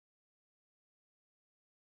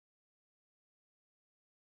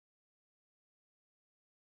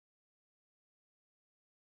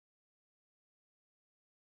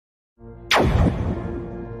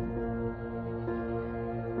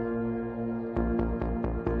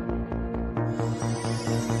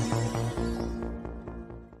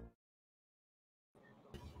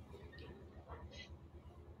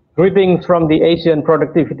Greetings from the Asian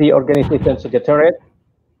Productivity Organization Secretariat.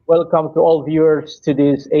 Welcome to all viewers to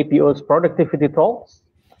this APO's Productivity Talks,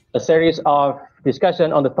 a series of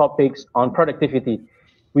discussion on the topics on productivity.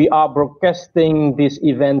 We are broadcasting this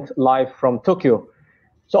event live from Tokyo.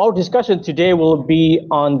 So our discussion today will be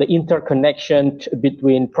on the interconnection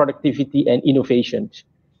between productivity and innovation.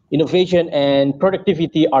 Innovation and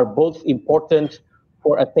productivity are both important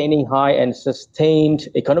for attaining high and sustained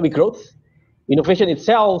economic growth. Innovation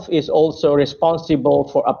itself is also responsible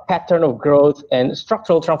for a pattern of growth and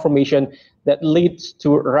structural transformation that leads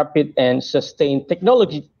to rapid and sustained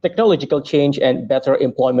technological change and better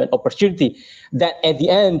employment opportunity that at the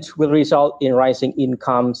end will result in rising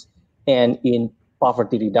incomes and in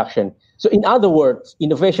poverty reduction. So in other words,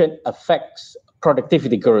 innovation affects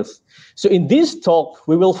productivity growth. So in this talk,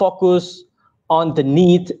 we will focus on the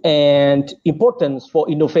need and importance for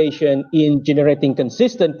innovation in generating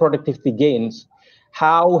consistent productivity gains.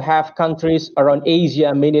 How have countries around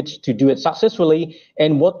Asia managed to do it successfully,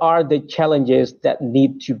 and what are the challenges that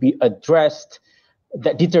need to be addressed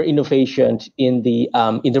that deter innovation in the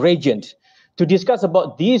region? To discuss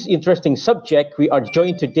about this interesting subject, we are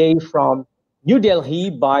joined today from New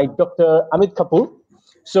Delhi by Dr. Amit Kapoor.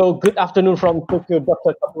 So good afternoon from Tokyo,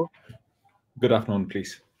 Dr. Kapoor. Good afternoon,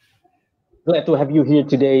 please. Glad to have you here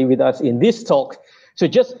today with us in this talk. So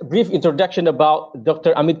just a brief introduction about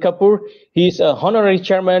Dr. Amit Kapoor. He's a honorary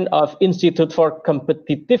chairman of Institute for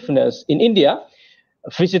Competitiveness in India,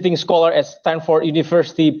 a visiting scholar at Stanford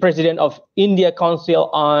University, president of India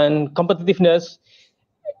Council on Competitiveness,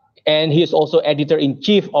 and he is also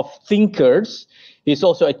editor-in-chief of Thinkers. He's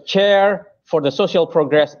also a chair for the Social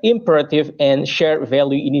Progress Imperative and Shared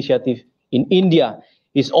Value Initiative in India.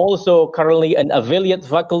 He's also currently an affiliate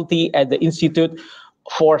faculty at the Institute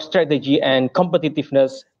for Strategy and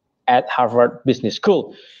Competitiveness at Harvard Business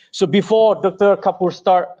School. So before Dr. Kapoor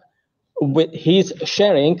start with his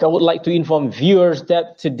sharing, I would like to inform viewers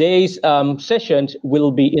that today's session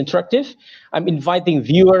will be interactive. I'm inviting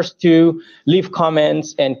viewers to leave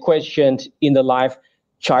comments and questions in the live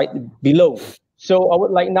chat below. So I would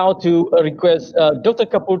like now to request Dr.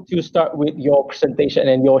 Kapoor to start with your presentation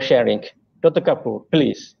and your sharing. Dr. Kapoor,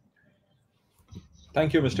 please.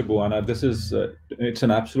 Thank you, Mr. Buana. It's an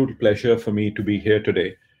absolute pleasure for me to be here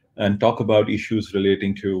today and talk about issues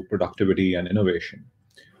relating to productivity and innovation.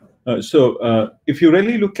 If you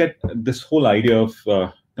really look at this whole idea of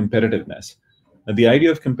competitiveness, the idea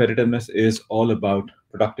of competitiveness is all about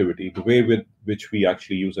productivity, the way with which we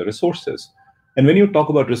actually use our resources. And when you talk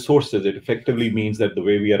about resources, it effectively means that the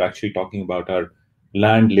way we are actually talking about our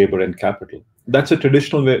land, labor, and capital. That's a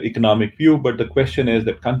traditional economic view, but the question is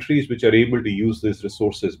that countries which are able to use these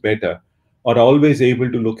resources better are always able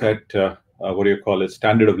to look at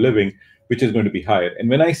standard of living, which is going to be higher. And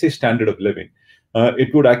when I say standard of living,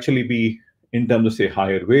 it would actually be in terms of, say,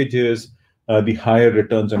 higher wages, the higher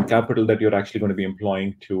returns on capital that you're actually going to be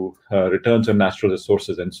employing to returns on natural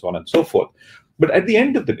resources and so on and so forth. But at the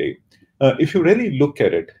end of the day, if you really look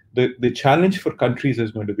at it, the challenge for countries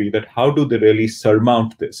is going to be that how do they really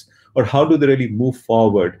surmount this? Or how do they really move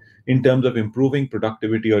forward in terms of improving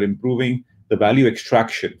productivity or improving the value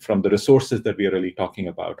extraction from the resources that we are really talking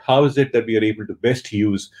about? How is it that we are able to best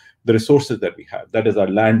use the resources that we have? That is our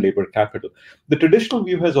land, labor, capital. The traditional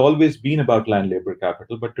view has always been about land, labor,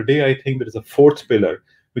 capital, but today I think there is a fourth pillar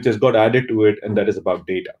which has got added to it, and that is about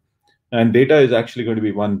data. And data is actually going to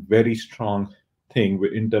be one very strong thing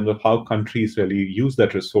in terms of how countries really use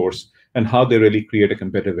that resource and how they really create a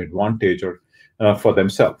competitive advantage for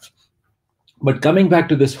themselves. But coming back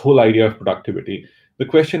to this whole idea of productivity, the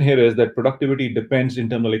question here is that productivity depends in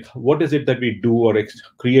terms of like, what is it that we do or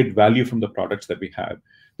create value from the products that we have,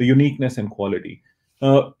 the uniqueness and quality.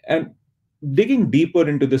 And digging deeper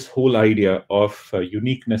into this whole idea of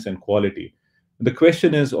uniqueness and quality, the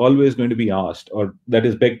question is always going to be asked, or that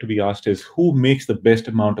is begged to be asked, is who makes the best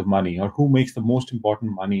amount of money, or who makes the most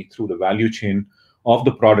important money through the value chain of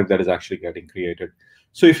the product that is actually getting created.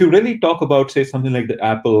 So if you really talk about, say, something like the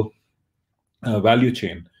Apple value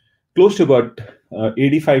chain, close to about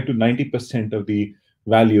 85 to 90% of the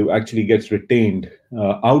value actually gets retained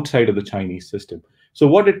outside of the Chinese system. So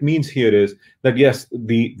what it means here is that, yes,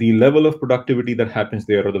 the level of productivity that happens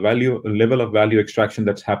there, or the level of value extraction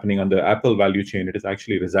that's happening on the Apple value chain, it is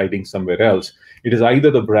actually residing somewhere else. It is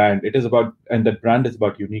either the brand, and that brand is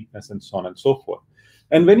about uniqueness and so on and so forth.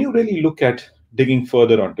 And when you really look at digging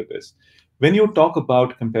further onto this, when you talk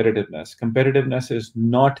about competitiveness, competitiveness is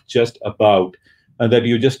not just about that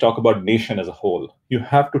you just talk about nation as a whole. You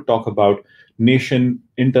have to talk about nation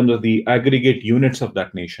in terms of the aggregate units of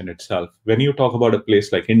that nation itself. When you talk about a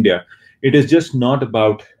place like India, it is just not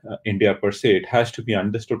about India per se. It has to be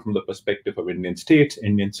understood from the perspective of Indian states,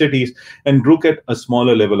 Indian cities, and look at a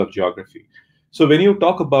smaller level of geography. So when you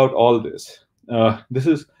talk about all this, this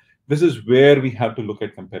is where we have to look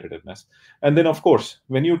at competitiveness. And then, of course,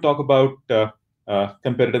 when you talk about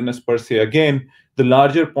competitiveness per se, again, the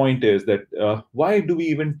larger point is that why do we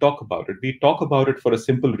even talk about it? We talk about it for a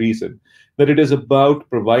simple reason, that it is about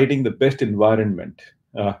providing the best environment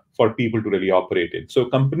for people to really operate in. So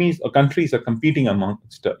companies or countries are competing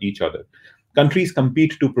amongst each other. Countries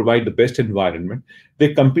compete to provide the best environment.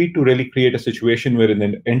 They compete to really create a situation wherein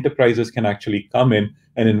the enterprises can actually come in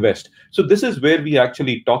and invest. So this is where we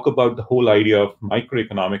actually talk about the whole idea of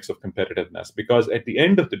microeconomics of competitiveness, because at the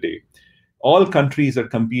end of the day, all countries are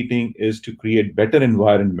competing is to create better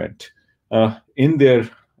environment in their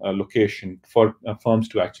location for firms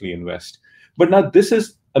to actually invest. But now this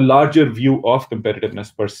is a larger view of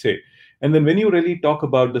competitiveness per se. And then when you really talk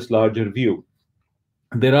about this larger view,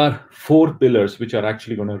 there are four pillars which are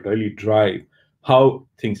actually going to really drive how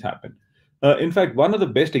things happen. In fact, one of the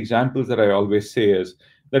best examples that I always say is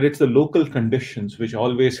that it's the local conditions which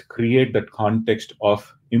always create that context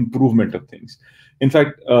of improvement of things. In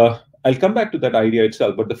fact, I'll come back to that idea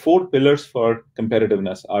itself, but the four pillars for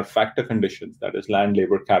competitiveness are factor conditions, that is land,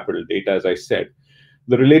 labor, capital, data, as I said,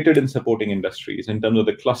 the related and supporting industries in terms of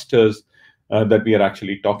the clusters that we are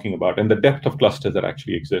actually talking about and the depth of clusters that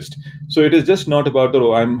actually exist. So it is just not about,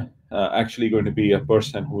 oh, I'm actually going to be a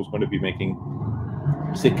person who's going to be making,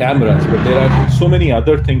 say, cameras, but there are so many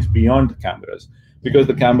other things beyond the cameras, because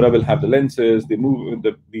the camera will have the lenses,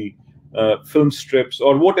 the film strips,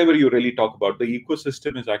 or whatever you really talk about. The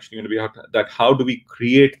ecosystem is actually going to be that how do we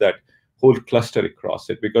create that whole cluster across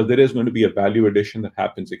it, because there is going to be a value addition that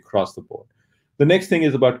happens across the board. The next thing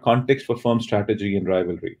is about context for firm strategy and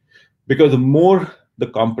rivalry, because the more the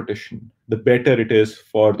competition, the better it is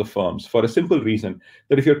for the firms, for a simple reason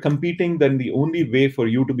that if you're competing, then the only way for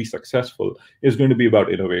you to be successful is going to be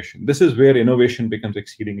about innovation. This is where innovation becomes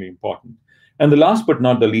exceedingly important. And the last but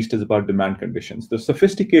not the least is about demand conditions. The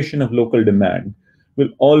sophistication of local demand will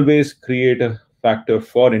always create a factor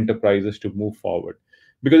for enterprises to move forward.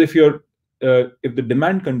 Because if the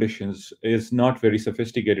demand conditions is not very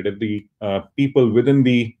sophisticated, if the people within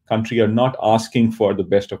the country are not asking for the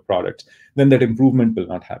best of products, then that improvement will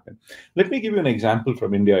not happen. Let me give you an example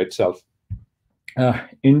from India itself.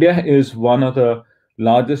 India is one of the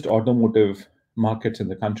largest automotive markets in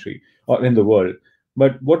the country or in the world.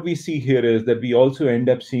 But what we see here is that we also end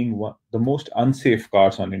up seeing the most unsafe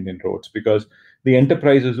cars on Indian roads, because the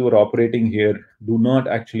enterprises who are operating here do not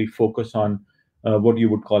actually focus on what you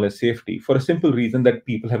would call as safety, for a simple reason that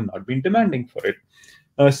people have not been demanding for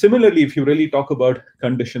it. Similarly, if you really talk about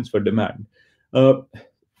conditions for demand,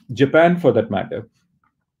 Japan, for that matter,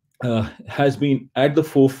 has been at the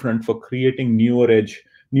forefront for creating newer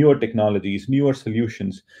technologies, newer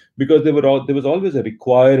solutions, because there was always a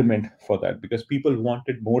requirement for that, because people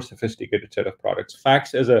wanted more sophisticated set of products.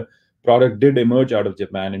 Fax as a product did emerge out of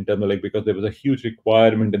Japan in terms of because there was a huge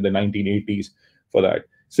requirement in the 1980s for that.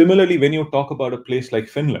 Similarly, when you talk about a place like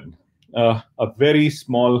Finland, a very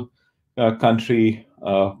small country,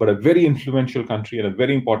 but a very influential country and a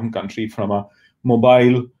very important country from a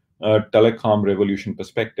mobile telecom revolution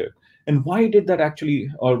perspective. And why did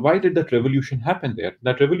that revolution happen there?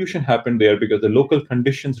 That revolution happened there because the local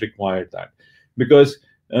conditions required that. Because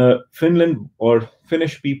Finland or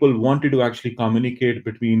Finnish people wanted to actually communicate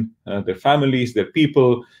between their families, their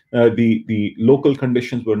people. The local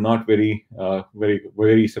conditions were not very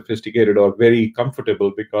sophisticated or very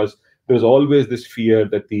comfortable, because there was always this fear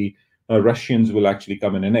that the Russians will actually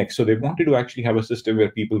come and annex. So they wanted to actually have a system where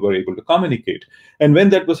people were able to communicate. And when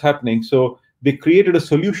that was happening, so they created a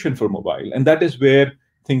solution for mobile, and that is where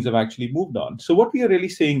things have actually moved on. So what we are really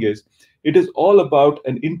saying is, it is all about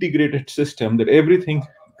an integrated system that everything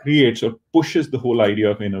creates or pushes the whole idea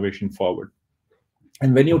of innovation forward.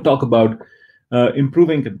 And when you talk about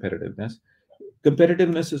improving competitiveness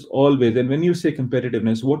is always, and when you say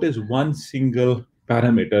competitiveness, what is one single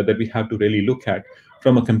parameter that we have to really look at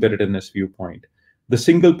from a competitiveness viewpoint? The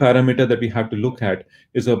single parameter that we have to look at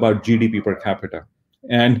is about GDP per capita.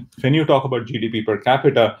 And when you talk about GDP per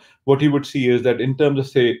capita, what you would see is that in terms of,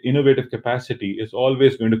 say, innovative capacity is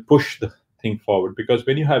always going to push the thing forward, because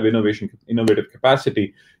when you have innovative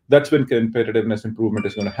capacity, that's when competitiveness improvement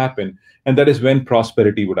is going to happen, and that is when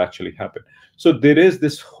prosperity would actually happen. So there is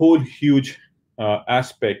this whole huge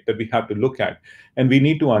aspect that we have to look at. And we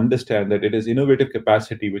need to understand that it is innovative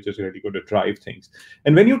capacity which is really going to drive things.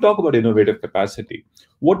 And when you talk about innovative capacity,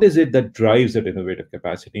 what is it that drives that innovative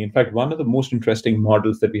capacity? In fact, one of the most interesting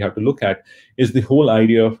models that we have to look at is the whole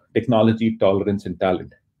idea of technology, tolerance, and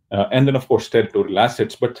talent. And then, of course, territorial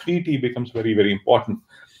assets. But 3T becomes very, very important.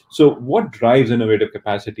 So what drives innovative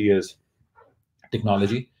capacity is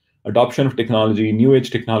technology, adoption of technology, new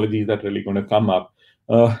age technologies that are really going to come up,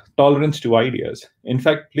 tolerance to ideas. In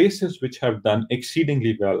fact, places which have done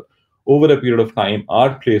exceedingly well over a period of time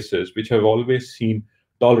are places which have always seen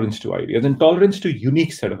tolerance to ideas and tolerance to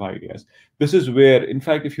unique set of ideas. This is where, in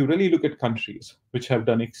fact, if you really look at countries which have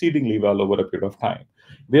done exceedingly well over a period of time,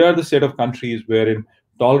 they are the set of countries wherein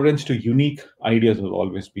tolerance to unique ideas has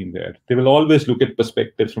always been there. They will always look at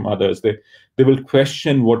perspectives from others. They will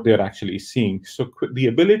question what they're actually seeing. So the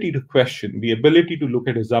ability to question, the ability to look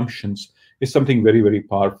at assumptions is something very, very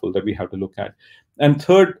powerful that we have to look at. And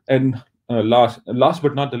third and last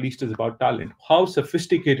but not the least is about talent. How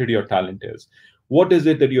sophisticated your talent is. What is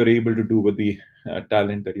it that you're able to do with the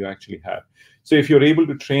talent that you actually have? So if you're able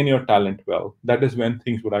to train your talent well, that is when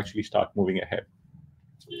things would actually start moving ahead.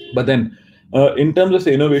 But then in terms of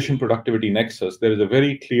the innovation productivity nexus, there is a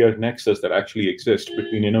very clear nexus that actually exists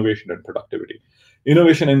between innovation and productivity.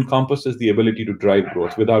 Innovation encompasses the ability to drive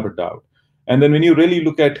growth without a doubt. And then when you really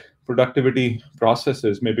look at productivity,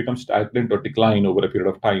 processes may become stagnant or decline over a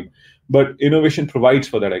period of time. But innovation provides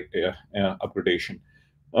for that upgradation.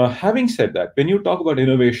 Having said that, when you talk about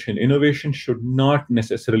innovation, innovation should not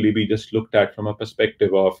necessarily be just looked at from a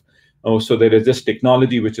perspective of, oh, so there is this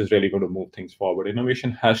technology which is really going to move things forward.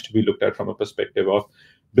 Innovation has to be looked at from a perspective of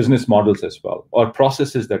business models as well, or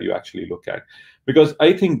processes that you actually look at. Because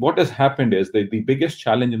I think what has happened is that the biggest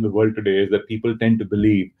challenge in the world today is that people tend to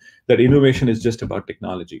believe that innovation is just about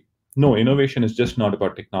technology. No, innovation is just not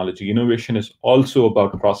about technology. Innovation is also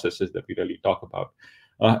about processes that we really talk about.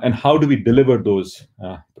 And how do we deliver those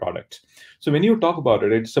products? So when you talk about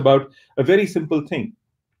it, it's about a very simple thing.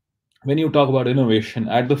 When you talk about innovation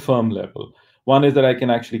at the firm level, one is that I can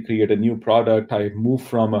actually create a new product. I move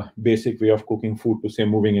from a basic way of cooking food to say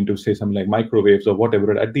moving into say something like microwaves or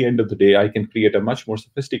whatever. At the end of the day, I can create a much more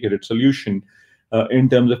sophisticated solution in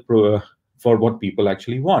terms of for what people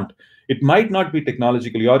actually want. It might not be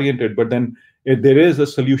technologically oriented, but then there is a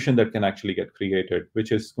solution that can actually get created,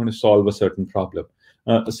 which is going to solve a certain problem.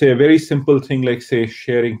 Say a very simple thing like, say,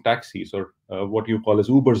 sharing taxis or what you call as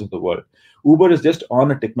Ubers of the world. Uber is just on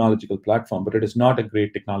a technological platform, but it is not a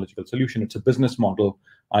great technological solution. It's a business model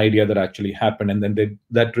idea that actually happened. And then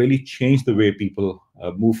that really changed the way people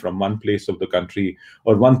move from one place of the country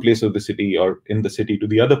or one place of the city or in the city to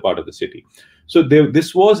the other part of the city. So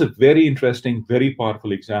this was a very interesting, very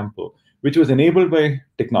powerful example, which was enabled by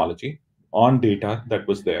technology on data that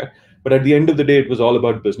was there. But at the end of the day, it was all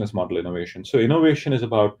about business model innovation. So innovation is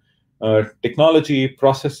about technology,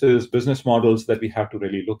 processes, business models that we have to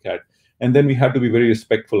really look at. And then we have to be very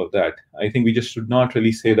respectful of that. I think we just should not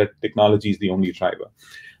really say that technology is the only driver.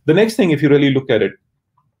 The next thing, if you really look at it,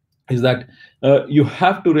 is that you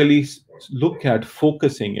have to really look at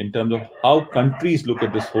focusing in terms of how countries look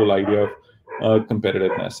at this whole idea of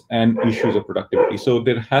competitiveness and issues of productivity. So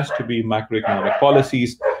there has to be macroeconomic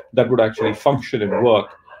policies that would actually function and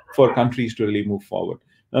work for countries to really move forward.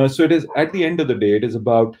 So it is, at the end of the day, it is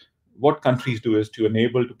about what countries do is to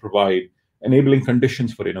provide enabling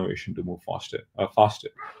conditions for innovation to move faster.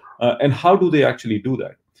 And how do they actually do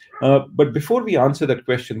that? But before we answer that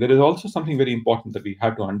question, there is also something very important that we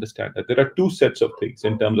have to understand, that there are two sets of things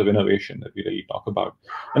in terms of innovation that we really talk about.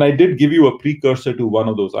 And I did give you a precursor to one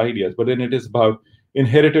of those ideas, but then it is about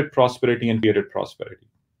inherited prosperity and created prosperity.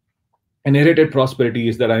 Inherited prosperity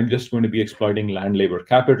is that I'm just going to be exploiting land, labor,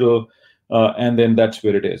 capital, and then that's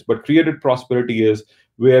where it is. But created prosperity is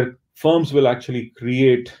where firms will actually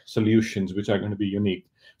create solutions which are going to be unique.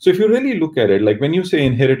 So if you really look at it, like when you say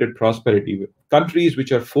inherited prosperity, countries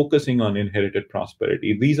which are focusing on inherited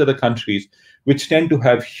prosperity, these are the countries which tend to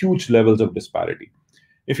have huge levels of disparity.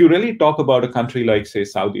 If you really talk about a country like, say,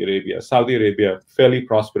 Saudi Arabia, fairly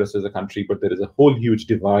prosperous as a country, but there is a whole huge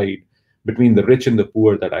divide between the rich and the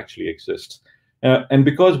poor that actually exists. And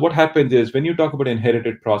because what happens is when you talk about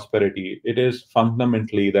inherited prosperity, it is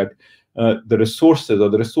fundamentally that the resources or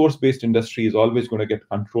the resource-based industry is always going to get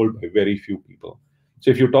controlled by very few people. So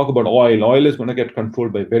if you talk about oil is going to get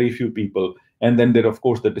controlled by very few people. And then there, of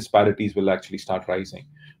course, the disparities will actually start rising.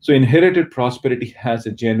 So inherited prosperity has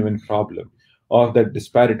a genuine problem of that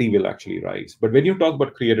disparity will actually rise. But when you talk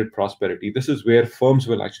about created prosperity, this is where firms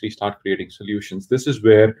will actually start creating solutions. This is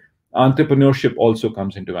where entrepreneurship also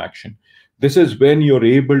comes into action. This is when you're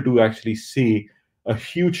able to actually see a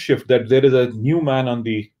huge shift, that there is a new man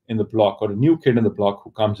in the block, or a new kid in the block,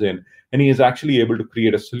 who comes in and he is actually able to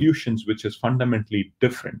create a solutions which is fundamentally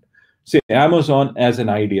different. Say Amazon as an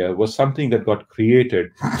idea was something that got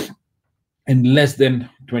created in less than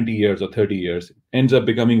 20 years or 30 years, ends up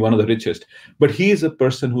becoming one of the richest. But he is a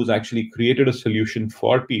person who's actually created a solution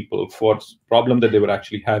for people for problem that they were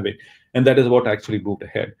actually having. And that is what actually moved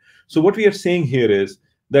ahead. So what we are saying here is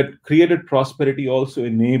that created prosperity also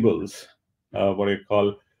enables what I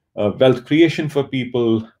call wealth creation for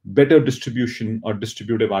people, better distribution or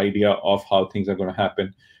distributive idea of how things are going to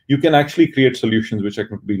happen. You can actually create solutions which are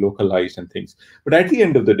going to be localized and things. But at the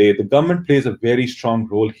end of the day, the government plays a very strong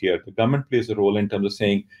role here. The government plays a role in terms of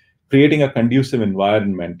saying, creating a conducive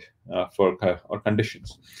environment for or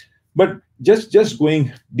conditions. But just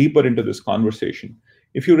going deeper into this conversation,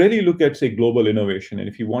 if you really look at, say, global innovation, and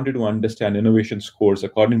if you wanted to understand innovation scores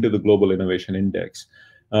according to the Global Innovation Index,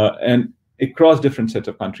 and across different sets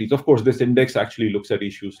of countries. Of course, this index actually looks at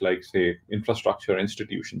issues like, say, infrastructure,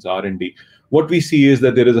 institutions, R&D. What we see is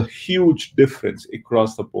that there is a huge difference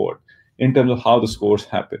across the board in terms of how the scores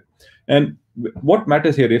happen. And what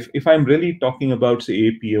matters here, if I'm really talking about, say,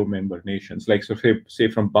 APO member nations, like, so say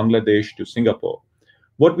from Bangladesh to Singapore,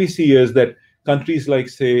 what we see is that countries like,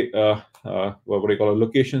 say, what do you call it,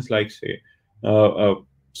 locations like, say,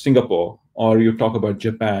 Singapore, or you talk about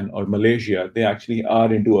Japan or Malaysia, they actually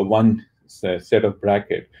are into a one set of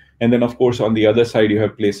bracket. And then, of course, on the other side, you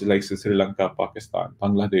have places like Sri Lanka, Pakistan,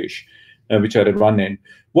 Bangladesh, which are at one end.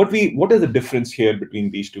 What is the difference here between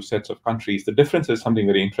these two sets of countries? The difference is something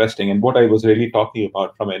very interesting, and what I was really talking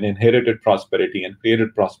about from an inherited prosperity and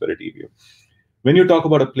created prosperity view. When you talk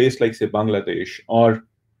about a place like, say, Bangladesh or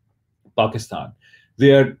Pakistan,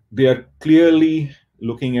 they are clearly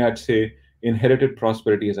looking at, say, inherited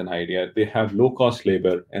prosperity as an idea. They have low-cost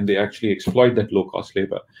labor, and they actually exploit that low-cost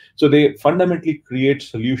labor. So they fundamentally create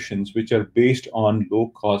solutions which are based on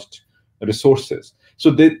low-cost resources. So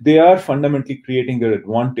they are fundamentally creating their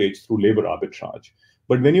advantage through labor arbitrage.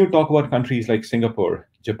 But when you talk about countries like Singapore,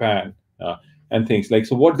 Japan, and things like,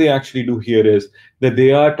 so what they actually do here is that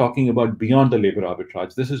they are talking about beyond the labor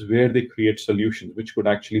arbitrage. This is where they create solutions which could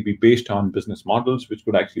actually be based on business models, which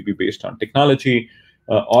could actually be based on technology,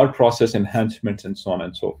 or process enhancements, and so on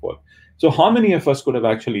and so forth. So how many of us could have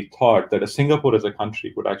actually thought that a Singapore as a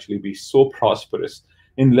country could actually be so prosperous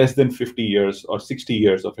in less than 50 years or 60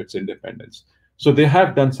 years of its independence? So they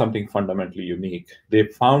have done something fundamentally unique. They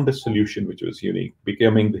found a solution which was unique,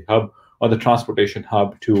 becoming the hub or the transportation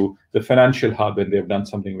hub to the financial hub, and they've done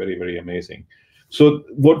something very, very amazing. So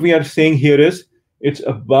what we are saying here is it's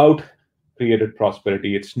about created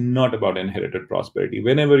prosperity. It's not about inherited prosperity.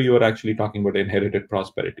 Whenever you are actually talking about inherited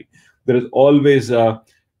prosperity, there is always a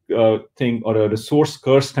thing or a resource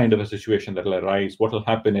curse kind of a situation that will arise. What will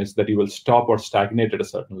happen is that you will stop or stagnate at a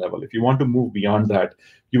certain level. If you want to move beyond that,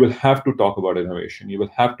 you will have to talk about innovation. You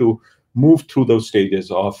will have to move through those stages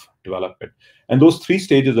of development. And those three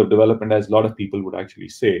stages of development, as a lot of people would actually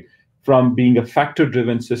say, from being a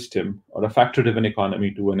factor-driven system or a factor-driven economy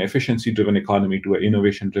to an efficiency-driven economy to an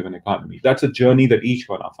innovation-driven economy. That's a journey that each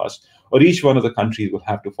one of us or each one of the countries will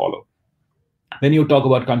have to follow. Then you talk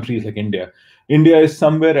about countries like India. India is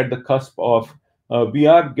somewhere at the cusp of, we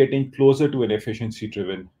are getting closer to an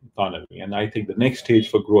efficiency-driven economy. And I think the next stage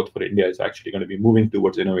for growth for India is actually going to be moving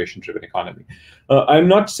towards innovation-driven economy. I'm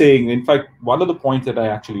not saying, in fact, one of the points that I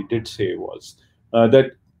actually did say was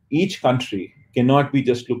that each country cannot be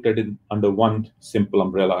just looked at it under one simple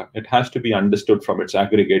umbrella. It has to be understood from its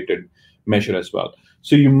aggregated measure as well.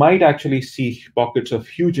 So you might actually see pockets of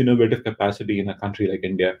huge innovative capacity in a country like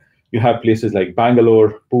India. You have places like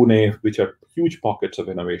Bangalore, Pune, which are huge pockets of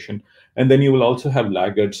innovation. And then you will also have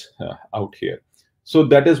laggards out here. So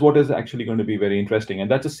that is what is actually going to be very interesting. And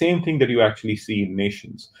that's the same thing that you actually see in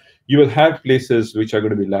nations. You will have places which are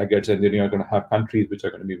going to be laggards, and then you're going to have countries which are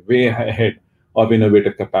going to be way ahead of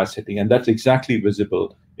innovative capacity. And that's exactly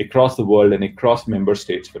visible across the world and across member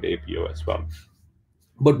states for the APO as well.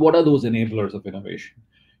 But what are those enablers of innovation?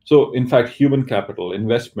 So, in fact, human capital,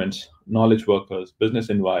 investments, knowledge workers, business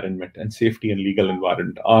environment, and safety and legal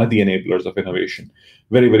environment are the enablers of innovation,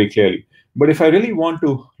 very, very clearly. But if I really want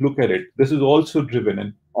to look at it, this is also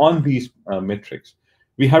driven on these metrics.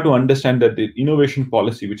 We have to understand that the innovation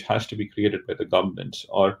policy, which has to be created by the governments,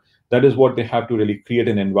 or that is what they have to really create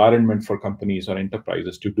an environment for companies or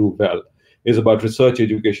enterprises to do well, is about research,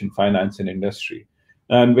 education, finance, and industry.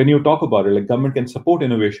 And when you talk about it, like, government can support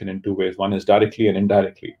innovation in two ways. One is directly and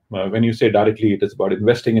indirectly. When you say directly, it is about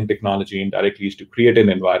investing in technology. Indirectly is to create an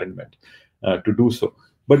environment to do so.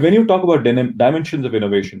 But when you talk about dimensions of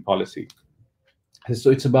innovation policy,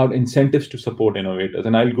 So it's about incentives to support innovators,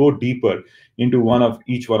 and I'll go deeper into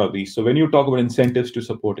each one of these. So when you talk about incentives to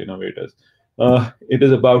support innovators, it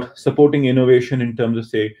is about supporting innovation in terms of,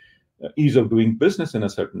 say, ease of doing business in a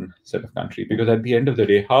certain set of country. Because at the end of the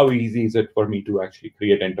day, how easy is it for me to actually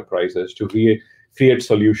create enterprises, to create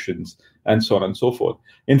solutions, and so on and so forth.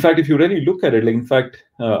 In fact, if you really look at it, like, in fact,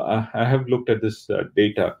 I have looked at this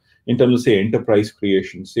data in terms of, say, enterprise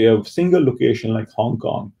creation. Say a single location like Hong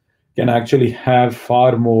Kong can actually have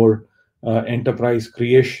far more enterprise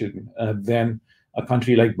creation than a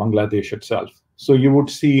country like Bangladesh itself. So you would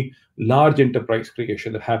see large enterprise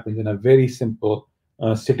creation that happens in a very simple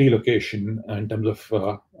city location in terms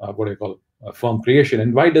of what I call firm creation.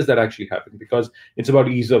 And why does that actually happen? Because it's about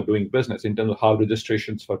ease of doing business in terms of how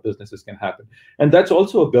registrations for businesses can happen. And that's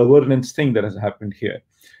also a governance thing that has happened here.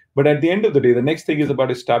 But at the end of the day, the next thing is about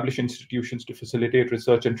establish institutions to facilitate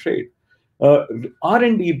research and trade. uh,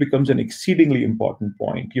 R&D becomes an exceedingly important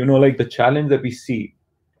point. Like the challenge that we see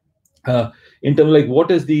in terms of, like, what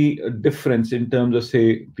is the difference in terms of,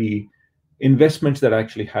 say, the investments that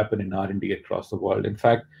actually happen in R&D across the world. In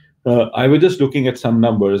fact, I was just looking at some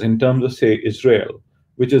numbers in terms of, say, Israel,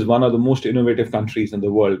 which is one of the most innovative countries in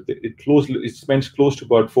the world. It spends close to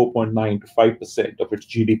about 4.9 to 5% of its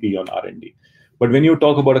GDP on R&D. But when you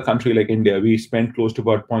talk about a country like India, we spend close to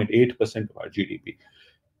about 0.8% of our GDP.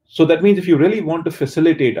 So that means if you really want to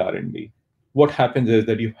facilitate R&D, what happens is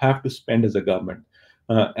that you have to spend as a government,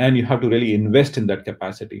 and you have to really invest in that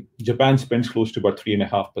capacity. Japan spends close to about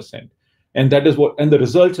 3.5%. And that is what, and the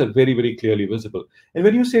results are very, very clearly visible. And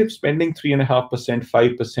when you say spending 3.5%,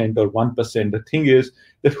 5%, or 1%, the thing is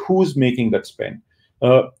that who's making that spend?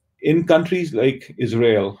 Uh, in countries like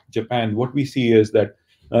Israel, Japan, what we see is that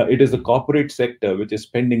it is the corporate sector which is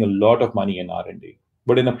spending a lot of money in R&D.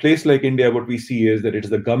 But in a place like India, what we see is that it is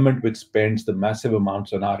the government which spends the massive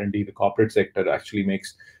amounts on R&D. The corporate sector actually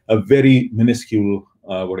makes a very minuscule,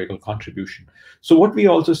 what I call, contribution. So what we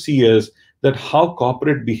also see is that how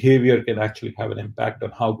corporate behavior can actually have an impact on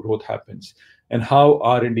how growth happens, and how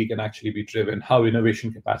R&D can actually be driven, how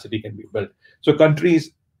innovation capacity can be built. So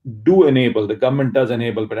countries do enable, the government does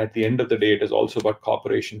enable, but at the end of the day, it is also about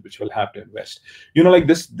corporations which will have to invest. Like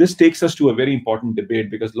this takes us to a very important debate,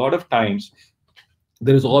 because a lot of times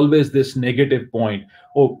there is always this negative point.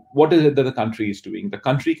 Oh, what is it that the country is doing? The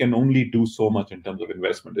country can only do so much in terms of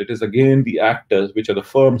investment. It is again the actors, which are the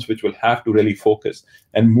firms, which will have to really focus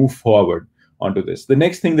and move forward onto this. The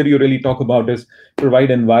next thing that you really talk about is provide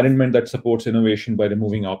environment that supports innovation by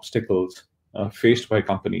removing obstacles faced by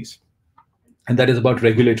companies. And that is about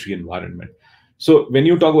regulatory environment. So when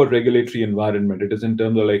you talk about regulatory environment, it is in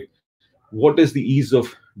terms of, like, what is the ease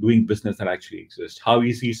of doing business that actually exists? How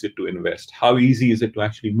easy is it to invest? How easy is it to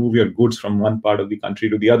actually move your goods from one part of the country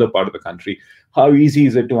to the other part of the country? How easy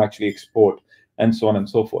is it to actually export? And so on and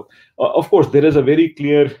so forth. Of course, there is a very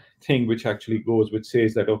clear thing which actually goes, which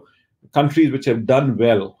says that countries which have done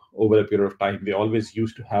well over a period of time, they always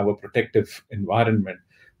used to have a protective environment.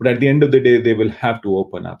 But at the end of the day, they will have to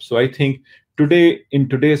open up. So I think today, in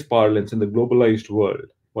today's parlance, in the globalized world,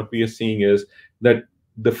 what we are seeing is that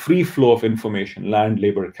the free flow of information, land,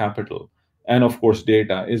 labor, capital, and of course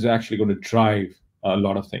data is actually going to drive a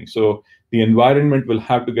lot of things. So the environment will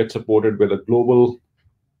have to get supported where the global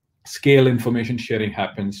scale information sharing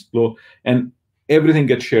happens, and everything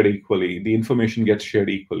gets shared equally, the information gets shared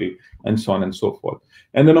equally, and so on and so forth.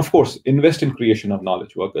 And then, of course, invest in creation of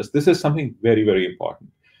knowledge workers. This is something very, very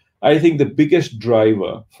important. I think the biggest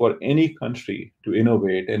driver for any country to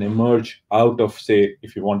innovate and emerge out of, say,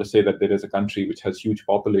 if you want to say that there is a country which has huge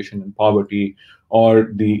population and poverty,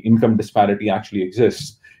 or the income disparity actually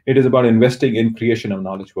exists, it is about investing in creation of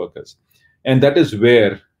knowledge workers. And that is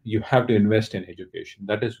where you have to invest in education.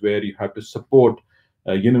 That is where you have to support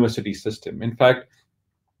a university system. In fact,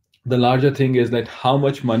 the larger thing is that how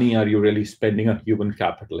much money are you really spending on human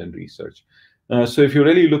capital and research? So if you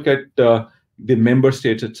really look at the member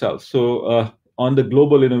states itself, so on the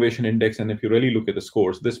Global Innovation Index, and if you really look at the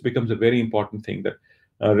scores, this becomes a very important thing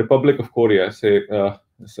that Republic of Korea, say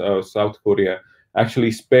South Korea,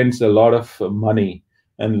 actually spends a lot of money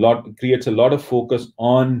and creates a lot of focus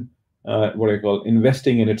on what I call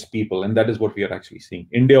investing in its people, and that is what we are actually seeing.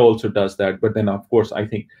 India also does that, but then, of course, I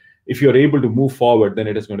think if you're able to move forward, then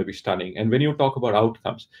it is going to be stunning. And when you talk about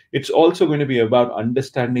outcomes, it's also going to be about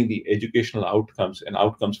understanding the educational outcomes and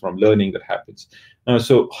outcomes from learning that happens.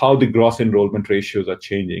 So how the gross enrollment ratios are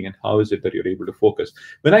changing, and how is it that you're able to focus.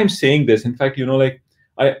 When I'm saying this, in fact, like,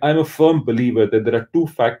 I'm a firm believer that there are two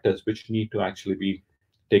factors which need to actually be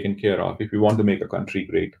taken care of if we want to make a country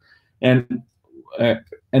great. And uh,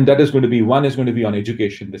 and that is going to be, one is going to be on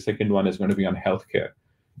education, the second one is going to be on healthcare.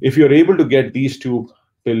 If you're able to get these two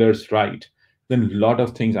pillars right, then a lot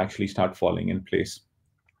of things actually start falling in place.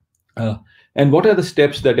 Uh, and what are the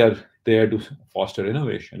steps that are there to foster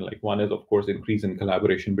innovation? Like one is, of course, increase in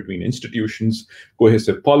collaboration between institutions,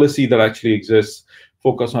 cohesive policy that actually exists,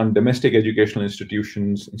 focus on domestic educational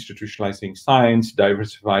institutions, institutionalizing science,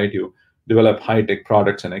 diversify to develop high-tech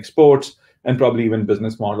products and exports, and probably even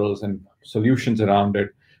business models and solutions around it.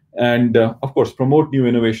 And of course, promote new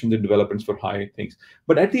innovations and developments for high things.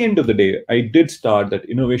 But at the end of the day, I did start that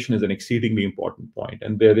innovation is an exceedingly important point,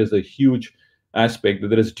 and there is a huge aspect that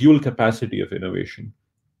there is dual capacity of innovation.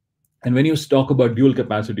 And when you talk about dual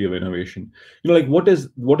capacity of innovation, like what is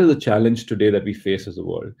the challenge today that we face as a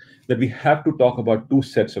world? That we have to talk about two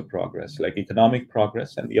sets of progress, like economic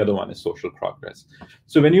progress, and the other one is social progress.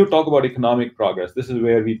 So when you talk about economic progress, this is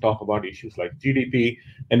where we talk about issues like GDP.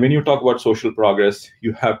 And when you talk about social progress,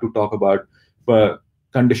 you have to talk about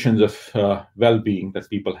conditions of well-being that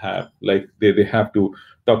people have. Like they have to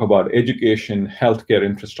talk about education, healthcare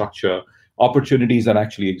infrastructure, opportunities that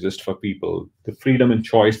actually exist for people, the freedom and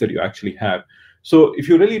choice that you actually have. So if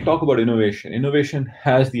you really talk about innovation, innovation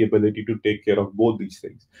has the ability to take care of both these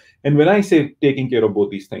things. And when I say taking care of both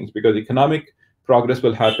these things, because economic progress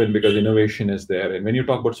will happen because innovation is there. And when you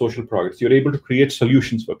talk about social progress, you're able to create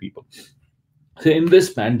solutions for people. So in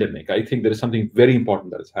this pandemic, I think there is something very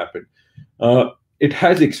important that has happened. It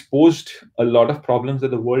has exposed a lot of problems that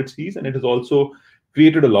the world sees, and it has also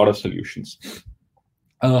created a lot of solutions.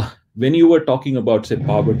 When you were talking about, say,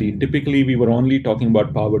 poverty, typically we were only talking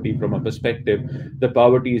about poverty from a perspective that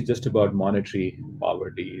poverty is just about monetary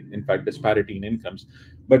poverty, in fact, disparity in incomes.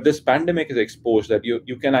 But this pandemic has exposed that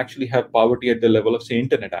you can actually have poverty at the level of, say,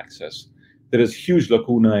 internet access. There is huge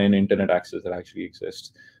lacuna in internet access that actually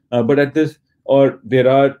exists. But at this, or there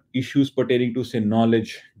are issues pertaining to, say,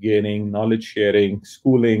 knowledge gaining, knowledge sharing,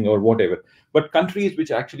 schooling, or whatever. But countries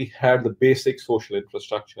which actually had the basic social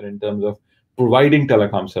infrastructure in terms of providing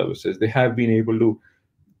telecom services, they have been able to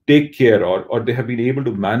take care, or they have been able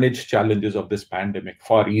to manage challenges of this pandemic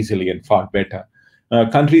far easily and far better.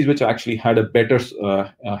 Countries which actually had a better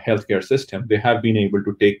healthcare system, they have been able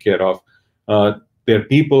to take care of their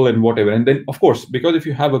people and whatever. And then, of course, because if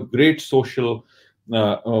you have a great social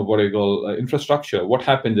what I call infrastructure, what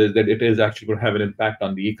happens is that it is actually going to have an impact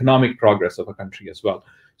on the economic progress of a country as well.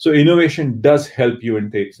 So innovation does help you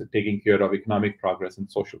in taking care of economic progress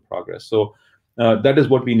and social progress. So that is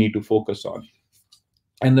what we need to focus on.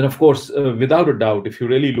 And then, of course, without a doubt, if you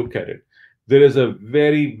really look at it, there is a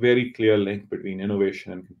very, very clear link between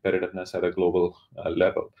innovation and competitiveness at a global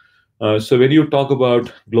level. So when you talk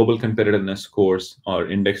about global competitiveness scores or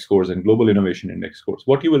index scores and global innovation index scores,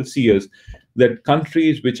 what you will see is that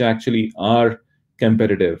countries which actually are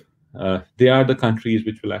competitive, they are the countries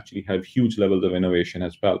which will actually have huge levels of innovation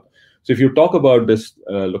as well. So if you talk about this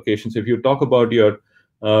locations, if you talk about your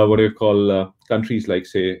what do you call countries like,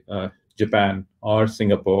 say, Japan or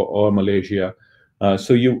Singapore or Malaysia,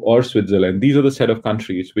 or Switzerland, these are the set of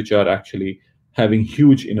countries which are actually having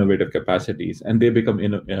huge innovative capacities, and they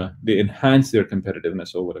they enhance their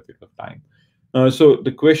competitiveness over a period of time. So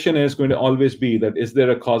the question is going to always be that, is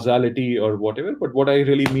there a causality or whatever? But what I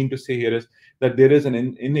really mean to say here is that there is an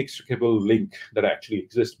inextricable link that actually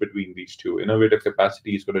exists between these two. Innovative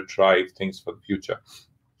capacity is going to drive things for the future.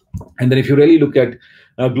 And then if you really look at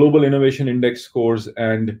global innovation index scores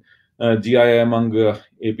and GI among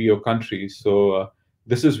APO countries, so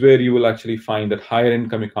this is where you will actually find that higher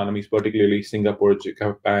income economies, particularly Singapore,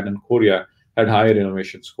 Japan, and Korea, had higher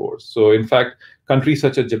innovation scores. So in fact, countries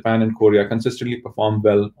such as Japan and Korea consistently perform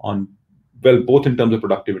well both in terms of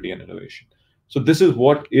productivity and innovation. So this is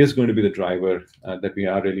what is going to be the driver that we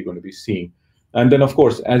are really going to be seeing. And then, of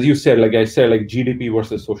course, as you said, like I said, like GDP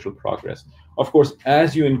versus social progress. Of course,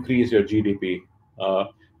 as you increase your GDP,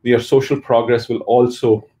 your social progress will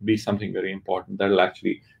also be something very important.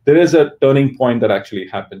 There is a turning point that actually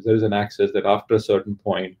happens. There is an axis that after a certain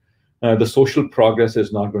point, the social progress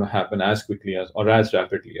is not going to happen as quickly or as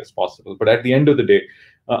rapidly as possible. But at the end of the day,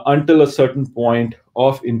 until a certain point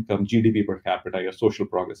of income, GDP per capita, your social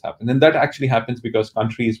progress happens. And that actually happens because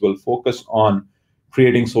countries will focus on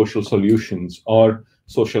creating social solutions or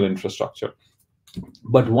social infrastructure.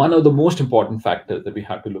 But one of the most important factors that we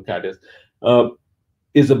have to look at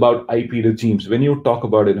is about IP regimes. When you talk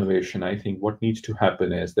about innovation, I think what needs to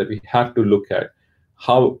happen is that we have to look at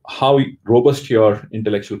how robust your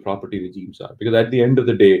intellectual property regimes are. Because at the end of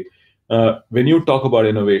the day, when you talk about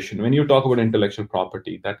innovation, when you talk about intellectual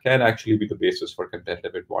property, that can actually be the basis for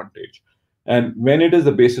competitive advantage. And when it is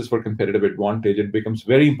the basis for competitive advantage, it becomes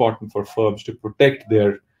very important for firms to protect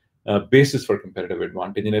their basis for competitive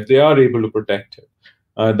advantage. And if they are able to protect it,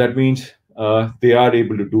 that means they are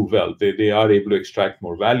able to do well. They are able to extract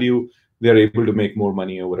more value. They are able to make more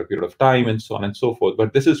money over a period of time, and so on and so forth.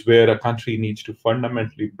 But this is where a country needs to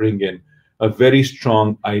fundamentally bring in a very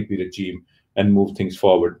strong IP regime and move things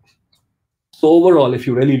forward. So overall, if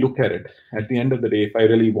you really look at it, at the end of the day, if I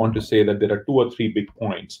really want to say that there are two or three big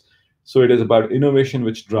points, so it is about innovation,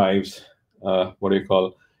 which drives what do you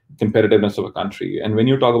call competitiveness of a country. And when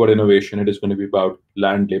you talk about innovation, it is going to be about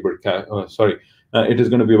land, labor, it is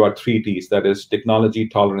going to be about three T's, that is technology,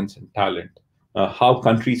 tolerance, and talent. How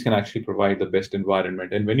countries can actually provide the best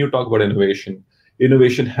environment. And when you talk about innovation,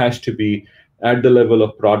 innovation has to be at the level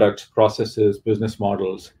of products, processes, business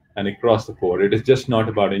models, and across the board. It is just not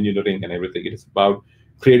about engineering and everything. It is about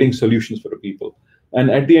creating solutions for the people.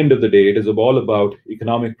 And at the end of the day, it is all about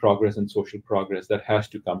economic progress and social progress that has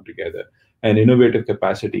to come together. And innovative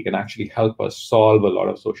capacity can actually help us solve a lot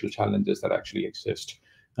of social challenges that actually exist.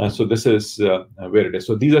 So this is where it is.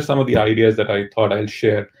 So these are some of the ideas that I thought I'll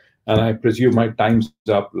share. And I presume my time's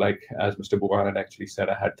up. Like as Mr. Buwana had actually said,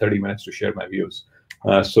 I had 30 minutes to share my views.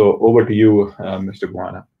 So over to you, Mr.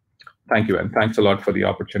 Buwana. Thank you, and thanks a lot for the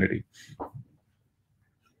opportunity.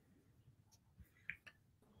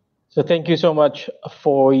 So thank you so much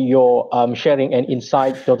for your sharing and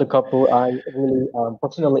insight, Dr. Kapoor. I really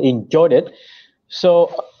personally enjoyed it.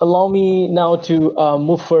 So allow me now to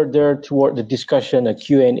move further toward the discussion, a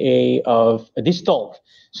Q&A of this talk.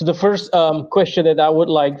 So the first question that I would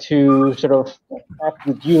like to sort of ask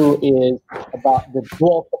with you is about the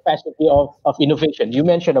dual capacity of innovation. You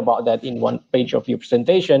mentioned about that in one page of your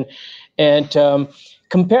presentation, and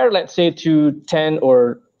compare, let's say, to 10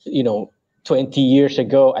 or 20 years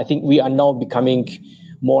ago. I think we are now becoming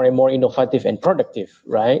more and more innovative and productive,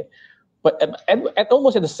 right? But at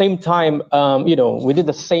almost at the same time, within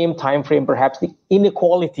the same time frame, perhaps the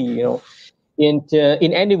inequality,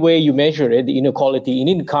 in any way you measure it, the inequality in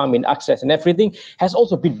income, in access, and everything has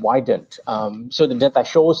also been widened. So the data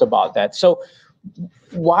shows about that. So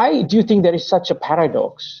why do you think there is such a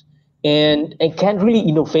paradox? And can really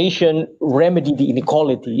innovation remedy the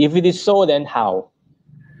inequality? If it is so, then how?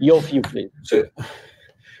 Your view, please.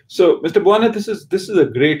 So Mr. Buwana, this is a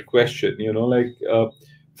great question.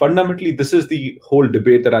 Fundamentally, this is the whole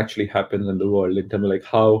debate that actually happens in the world in terms of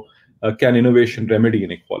how can innovation remedy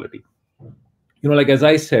inequality. As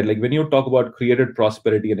I said, when you talk about created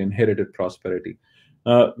prosperity and inherited prosperity,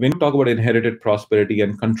 when you talk about inherited prosperity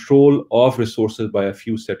and control of resources by a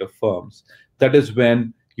few set of firms, that is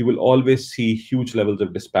when you will always see huge levels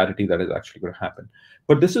of disparity that is actually going to happen.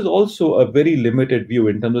 But this is also a very limited view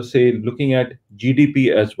in terms of, say, looking at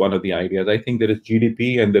GDP as one of the ideas. I think there is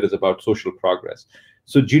GDP and there is about social progress.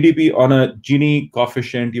 So GDP on a Gini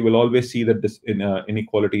coefficient, you will always see that this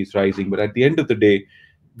inequality is rising. But at the end of the day,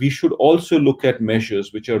 we should also look at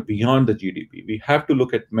measures which are beyond the GDP. We have to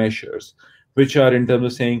look at measures which are in terms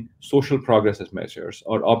of saying social progress as measures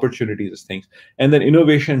or opportunities as things. And then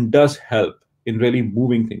innovation does help in really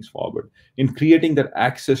moving things forward, in creating that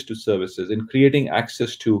access to services, in creating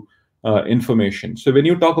access to information. So when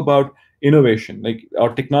you talk about innovation,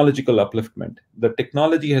 our technological upliftment, the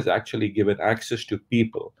technology has actually given access to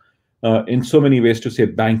people in so many ways, to say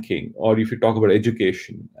banking, or if you talk about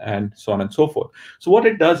education and so on and so forth. So what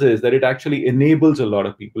it does is that it actually enables a lot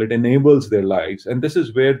of people, it enables their lives. And this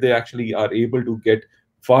is where they actually are able to get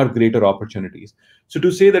far greater opportunities. So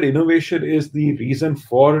to say that innovation is the reason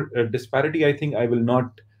for disparity, I think I will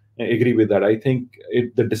not agree with that. I think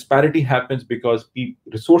the disparity happens because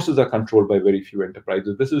resources are controlled by very few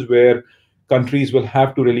enterprises. This is where countries will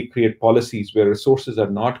have to really create policies where resources are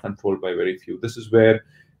not controlled by very few. This is where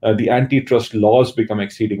the antitrust laws become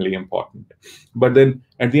exceedingly important. But then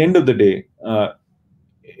at the end of the day,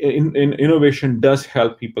 innovation does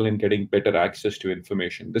help people in getting better access to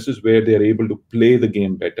information. This is where they are able to play the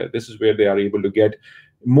game better. This is where they are able to get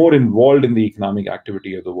more involved in the economic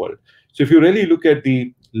activity of the world. So if you really look at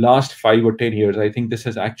the last 5 or 10 years, I think this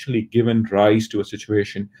has actually given rise to a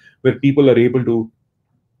situation where people are able to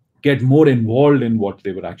get more involved in what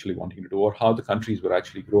they were actually wanting to do or how the countries were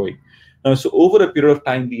actually growing. So over a period of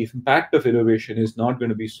time, the impact of innovation is not going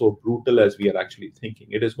to be so brutal as we are actually thinking.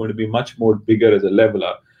 It is going to be much more bigger as a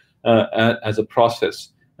leveler, as a process,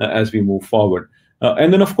 as we move forward.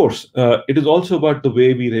 And then, of course, it is also about the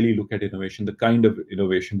way we really look at innovation, the kind of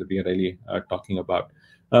innovation that we are really talking about.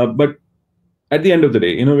 But at the end of the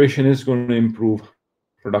day, innovation is going to improve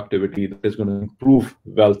productivity, that is going to improve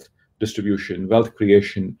wealth distribution, wealth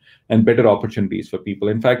creation, and better opportunities for people.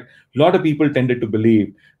 In fact, a lot of people tended to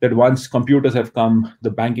believe that once computers have come, the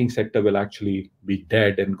banking sector will actually be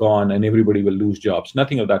dead and gone and everybody will lose jobs.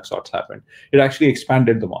 Nothing of that sort's happened. It actually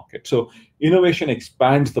expanded the market. So innovation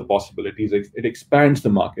expands the possibilities, it expands the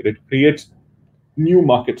market, it creates new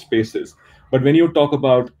market spaces. But when you talk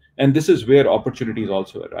about, and this is where opportunities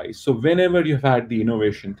also arise. So whenever you've had the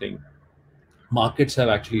innovation thing, markets have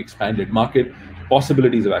actually expanded, market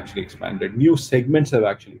possibilities have actually expanded, new segments have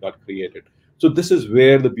actually got created. So this is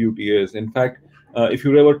where the beauty is. In fact, if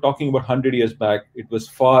you were talking about 100 years back, it was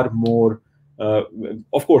far more, uh,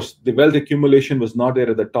 of course, the wealth accumulation was not there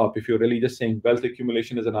at the top. If you're really just saying wealth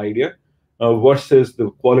accumulation is an idea versus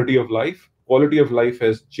the quality of life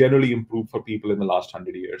has generally improved for people in the last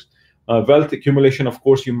 100 years. Wealth accumulation, of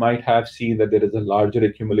course, you might have seen that there is a larger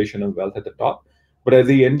accumulation of wealth at the top, but at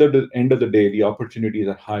the end of the day, the opportunities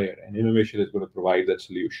are higher, and innovation is going to provide that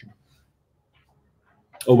solution.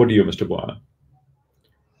 Over to you, Mr. Buana.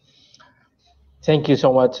 Thank you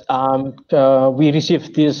so much. We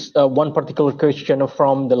received this one particular question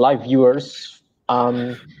from the live viewers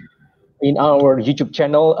in our YouTube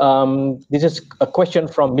channel. This is a question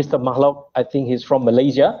from Mr. Mahlok. I think he's from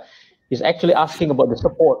Malaysia. He's actually asking about the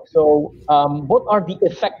support. So what are the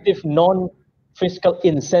effective non-fiscal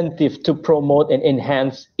incentives to promote and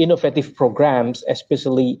enhance innovative programs,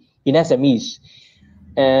 especially in SMEs?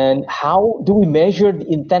 And how do we measure the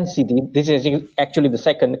intensity? This is actually the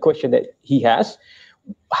second question that he has.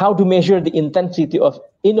 How to measure the intensity of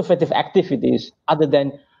innovative activities other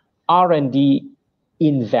than R&D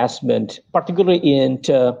investment, particularly in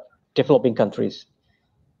developing countries?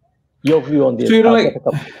 Your view on this?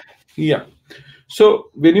 So, yeah. So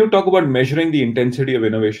when you talk about measuring the intensity of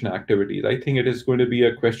innovation activities, I think it is going to be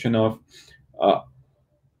a question of,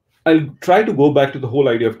 I'll try to go back to the whole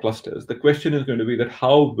idea of clusters. The question is going to be that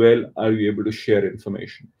how well are you able to share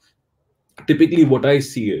information? Typically, what I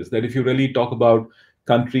see is that if you really talk about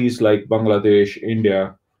countries like Bangladesh,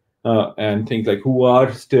 India, and things like who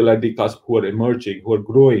are still at the cusp, who are emerging, who are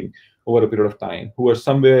growing over a period of time, who are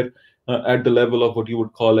somewhere at the level of what you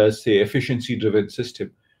would call as, say, efficiency-driven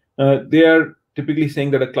system, they are typically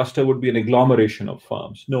saying that a cluster would be an agglomeration of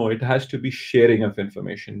firms. No, it has to be sharing of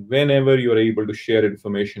information. Whenever you're able to share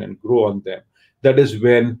information and grow on them, that is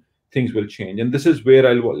when things will change. And this is where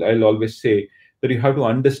I'll always say that you have to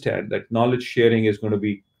understand that knowledge sharing is going to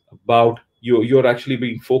be about you're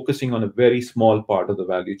actually focusing on a very small part of the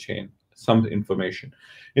value chain, some information.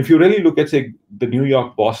 If you really look at, say, the New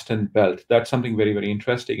York-Boston belt, that's something very, very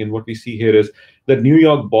interesting. And what we see here is that New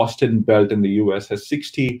York-Boston belt in the US has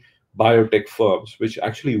 60 biotech firms which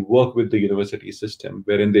actually work with the university system,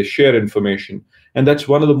 wherein they share information. And that's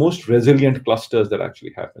one of the most resilient clusters that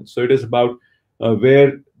actually happens. So it is about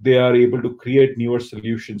where they are able to create newer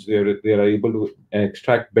solutions, they are able to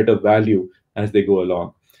extract better value as they go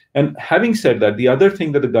along. And having said that, the other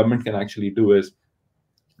thing that the government can actually do is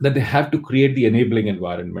that they have to create the enabling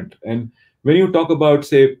environment. And when you talk about,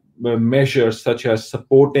 say, measures such as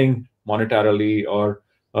supporting monetarily or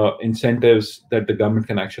incentives that the government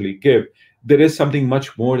can actually give, there is something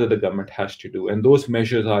much more that the government has to do. And those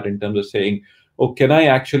measures are in terms of saying, oh, can I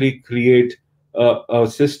actually create a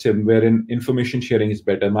system wherein information sharing is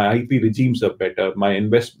better, my IP regimes are better,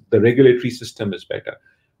 the regulatory system is better.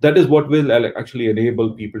 That is what will actually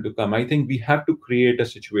enable people to come. I think we have to create a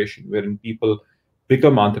situation wherein people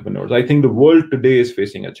become entrepreneurs. I think the world today is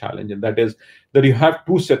facing a challenge, and that is that you have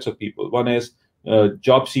two sets of people. One is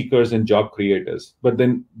job seekers and job creators, but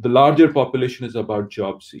then the larger population is about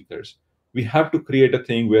job seekers. We have to create a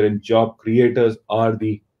thing wherein job creators are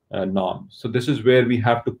the norm. So this is where we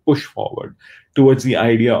have to push forward towards the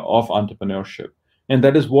idea of entrepreneurship. And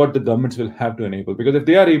that is what the governments will have to enable, because if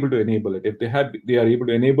they are able to enable it, if they are able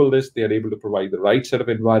to enable this, they are able to provide the right set of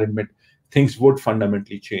environment, things would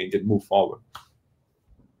fundamentally change and move forward.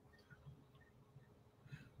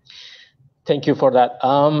 Thank you for that.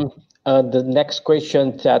 The next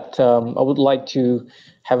question that I would like to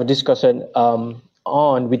have a discussion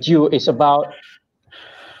on with you is about,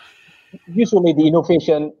 usually the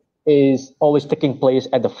innovation is always taking place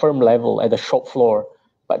at the firm level, at the shop floor.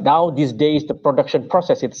 But now these days, the production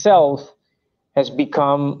process itself has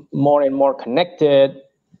become more and more connected,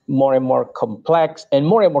 more and more complex, and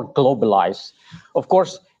more globalized. Of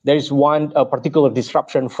course, there is one particular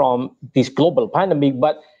disruption from this global pandemic,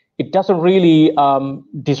 but it doesn't really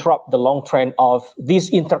disrupt the long trend of this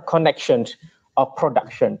interconnection of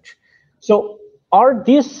production. So are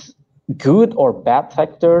these good or bad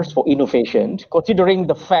factors for innovation, considering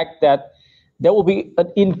the fact that there will be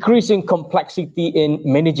an increasing complexity in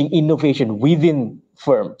managing innovation within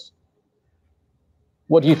firms?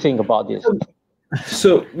 What do you think about this?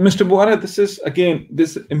 So, Mr. Buana, this is again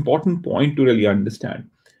this important point to really understand.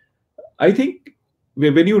 I think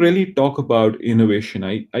when you really talk about innovation,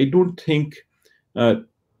 I don't think uh,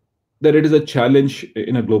 that it is a challenge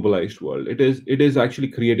in a globalized world. It is actually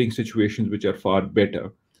creating situations which are far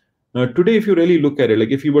better. Today, if you really look at it,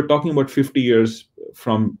 like if you were talking about 50 years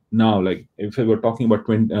from now, like if we were talking about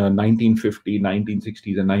 1950,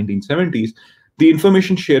 1960s, and 1970s, the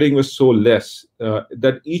information sharing was so less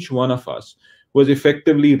that each one of us was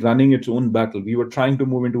effectively running its own battle. We were trying to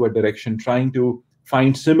move into a direction, trying to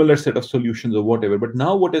find similar set of solutions or whatever. But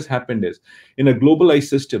now what has happened is in a globalized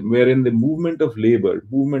system wherein the movement of labor,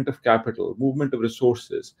 movement of capital, movement of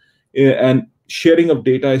resources, and sharing of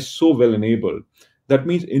data is so well enabled, that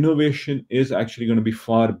means innovation is actually going to be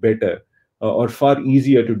far better or far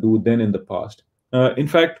easier to do than in the past. In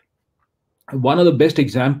fact, one of the best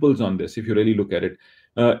examples on this, if you really look at it,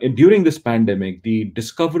 during this pandemic, the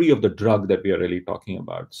discovery of the drug that we are really talking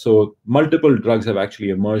about. So, multiple drugs have actually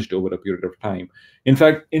emerged over a period of time. In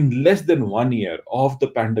fact, in less than 1 year of the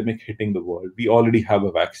pandemic hitting the world, we already have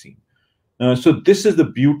a vaccine. So this is the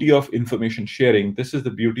beauty of information sharing. This is the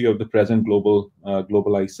beauty of the present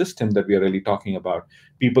globalized system that we are really talking about.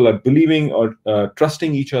 People are believing or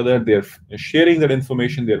trusting each other. They're sharing that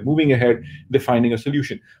information. They're moving ahead. They're finding a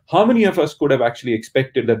solution. How many of us could have actually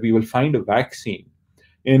expected that we will find a vaccine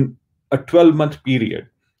in a 12-month period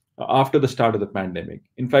after the start of the pandemic?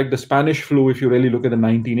 In fact, the Spanish flu, if you really look at the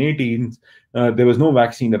 1918s, there was no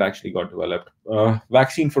vaccine that actually got developed.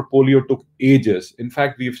 Vaccine for polio took ages. In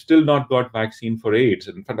fact, we've still not got vaccine for AIDS.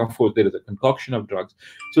 In fact, of course, there is a concoction of drugs.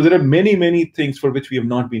 So there are many, many things for which we have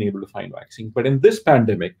not been able to find vaccine. But in this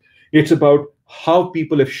pandemic, it's about how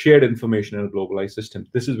people have shared information in a globalized system.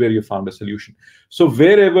 This is where you found a solution. So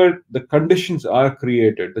wherever the conditions are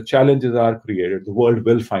created, the challenges are created, the world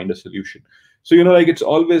will find a solution. So, like it's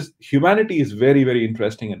always, humanity is very, very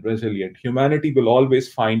interesting and resilient. Humanity will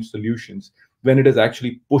always find solutions when it is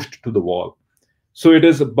actually pushed to the wall. So it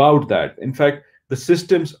is about that. In fact, the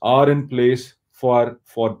systems are in place for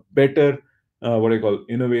better, what I call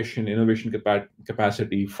innovation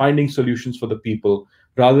capacity, finding solutions for the people,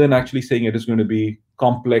 rather than actually saying it is going to be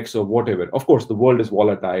complex or whatever. Of course, the world is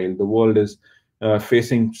volatile. The world is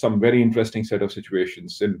facing some very interesting set of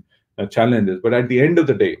situations and challenges. But at the end of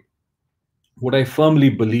the day, what I firmly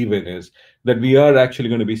believe in is that we are actually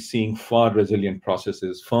going to be seeing far resilient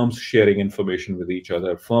processes, firms sharing information with each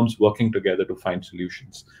other, firms working together to find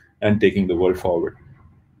solutions and taking the world forward.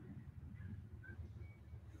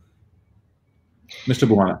 Mr.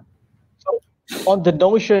 Buana. So, on the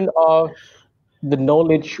notion of the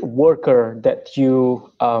knowledge worker that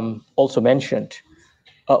you also mentioned,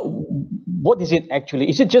 what is it actually?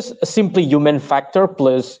 Is it just a simply human factor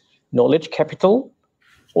plus knowledge capital?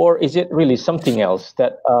 Or is it really something else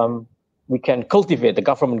that we can cultivate, the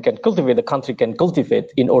government can cultivate, the country can cultivate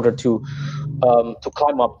in order to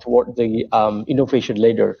climb up toward the innovation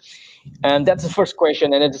ladder? And that's the first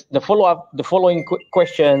question. And it's the following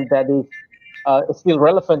question that is still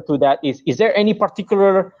relevant to that is there any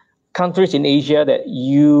particular countries in Asia that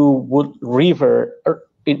you would revere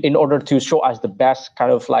in order to show us the best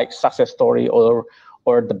kind of like success story or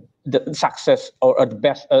the success or the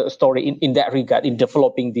best story in that regard in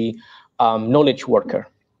developing the knowledge worker?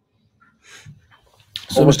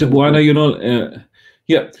 So, Mr. Buana,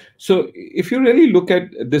 yeah. So, if you really look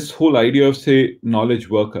at this whole idea of, say, knowledge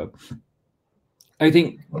worker, I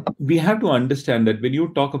think we have to understand that when you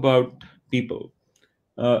talk about people,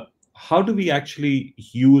 how do we actually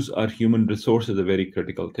use our human resource is a very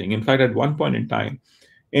critical thing. In fact, at one point in time,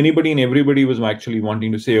 anybody and everybody was actually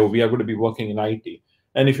wanting to say, oh, we are going to be working in IT.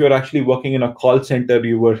 And if you're actually working in a call center,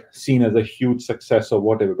 you were seen as a huge success or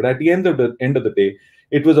whatever. But at the end of the day,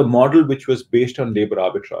 it was a model which was based on labor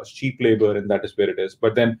arbitrage, cheap labor, and that is where it is.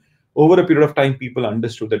 But then over a period of time, people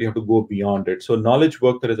understood that you have to go beyond it. So knowledge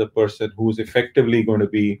worker is a person who is effectively going to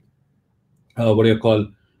be,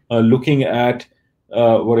 looking at,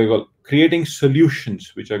 creating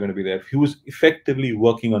solutions which are going to be there. Who's effectively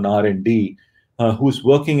working on R&D, who's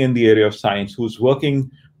working in the area of science, who's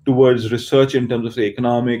working towards research in terms of, say,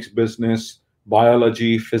 economics, business,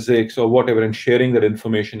 biology, physics, or whatever, and sharing that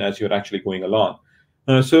information as you're actually going along.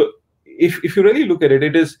 So if you really look at it,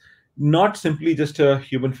 it is not simply just a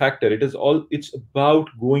human factor. It's about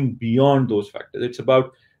going beyond those factors. It's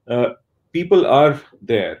about people are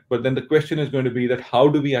there, but then the question is going to be that how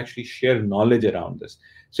do we actually share knowledge around this?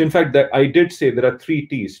 So in fact, that I did say there are 3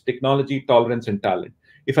 T's: technology, tolerance, and talent.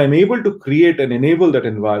 If I'm able to create and enable that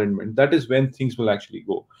environment, that is when things will actually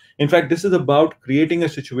go. In fact, this is about creating a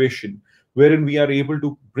situation wherein we are able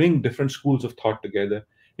to bring different schools of thought together.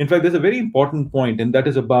 In fact, there's a very important point, and that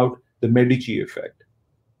is about the Medici effect.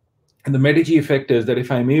 And the Medici effect is that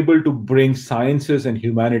if I'm able to bring sciences and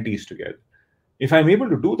humanities together, if I'm able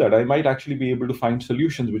to do that, I might actually be able to find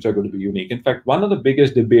solutions which are going to be unique. In fact, one of the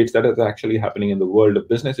biggest debates that is actually happening in the world of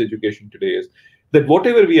business education today is that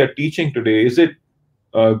whatever we are teaching today, is it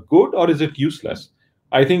good or is it useless?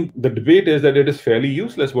 I think the debate is that it is fairly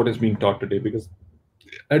useless what is being taught today, because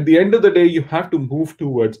at the end of the day, you have to move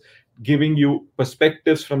towards giving you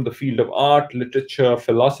perspectives from the field of art, literature,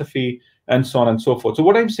 philosophy, and so on and so forth. So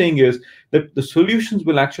what I'm saying is that the solutions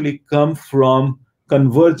will actually come from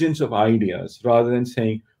convergence of ideas rather than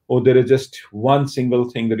saying, oh, there is just one single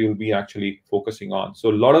thing that you'll be actually focusing on. So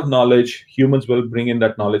a lot of knowledge, humans will bring in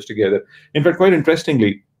that knowledge together. In fact, quite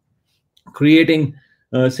interestingly, creating,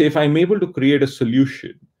 say, if I'm able to create a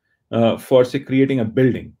solution for, say, creating a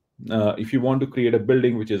building, if you want to create a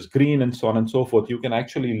building which is green and so on and so forth, you can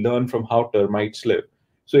actually learn from how termites live.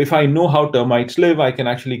 So if I know how termites live, I can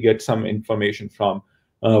actually get some information from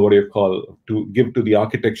what do you call, to give to the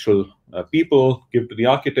architectural people, give to the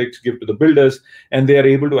architects, give to the builders, and they are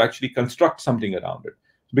able to actually construct something around it.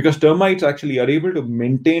 Because termites actually are able to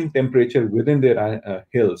maintain temperature within their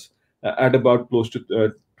hills at about close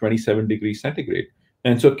to 27 degrees centigrade.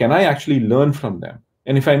 And so can I actually learn from them?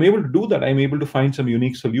 And if I'm able to do that, I'm able to find some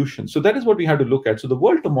unique solutions. So that is what we have to look at. So the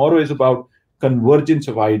world tomorrow is about convergence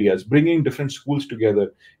of ideas, bringing different schools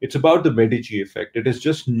together. It's about the Medici effect. It is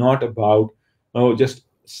just not about just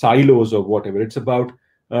silos or whatever. It's about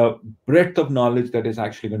breadth of knowledge that is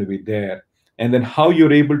actually going to be there. And then how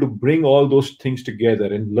you're able to bring all those things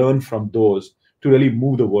together and learn from those to really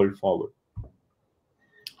move the world forward.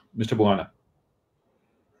 Mr. Buana.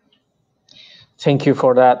 Thank you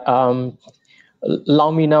for that. Allow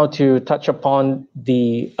me now to touch upon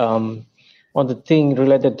the thing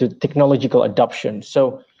related to technological adoption.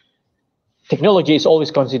 So technology is always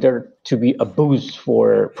considered to be a boost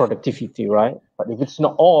for productivity, right? But if it's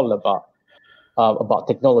not all about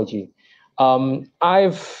technology,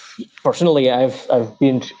 I've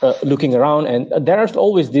been looking around, and there's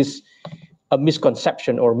always this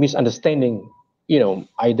misconception or misunderstanding,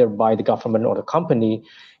 either by the government or the company,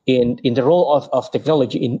 in the role of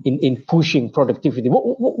technology in pushing productivity.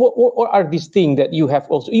 What are these things that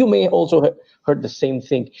you may also heard the same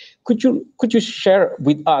thing? Could you share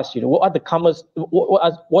with us,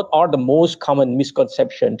 what are the most common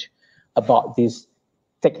misconceptions about this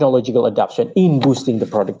technological adoption in boosting the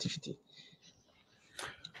productivity?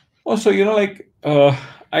 Also,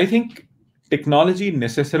 I think technology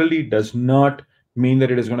necessarily does not mean that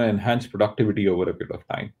it is going to enhance productivity over a period of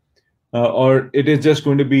time. Or it is just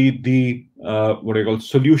going to be the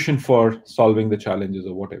solution for solving the challenges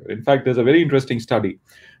or whatever. In fact, there's a very interesting study.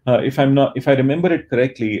 If I remember it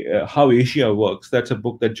correctly, How Asia Works. That's a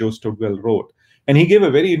book that Joe Stodwell wrote, and he gave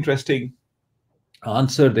a very interesting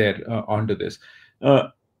answer there onto this.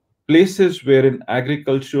 Places wherein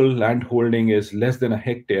agricultural land holding is less than a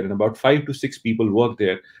hectare and about 5 to 6 people work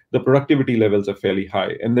there, the productivity levels are fairly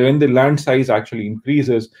high. And then when the land size actually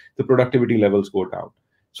increases, the productivity levels go down.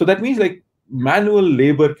 So that means like manual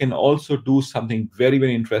labor can also do something very,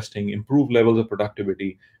 very interesting, improve levels of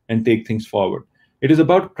productivity and take things forward. It is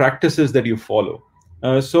about practices that you follow.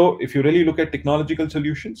 So if you really look at technological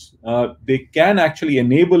solutions, they can actually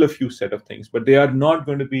enable a few set of things, but they are not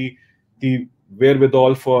going to be the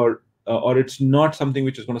wherewithal for, or it's not something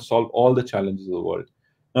which is going to solve all the challenges of the world.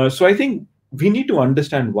 So I think we need to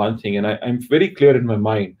understand one thing, and I'm very clear in my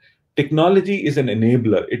mind. Technology is an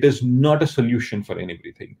enabler. It is not a solution for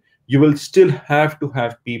everything. You will still have to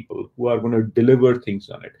have people who are going to deliver things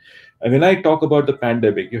on it. And when I talk about the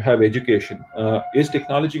pandemic, you have education. Is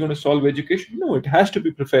technology going to solve education? No, it has to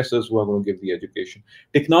be professors who are going to give the education.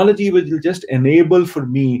 Technology will just enable for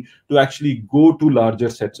me to actually go to larger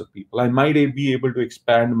sets of people. I might be able to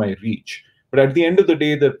expand my reach. But at the end of the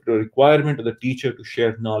day, the requirement of the teacher to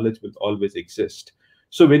share knowledge will always exist.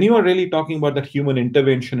 So when you are really talking about that human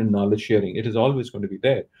intervention and knowledge sharing, it is always going to be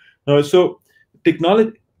there. So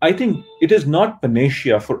technology, I think it is not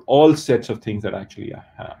panacea for all sets of things that actually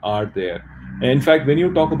are there. And in fact, when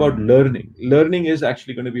you talk about learning is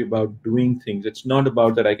actually going to be about doing things. It's not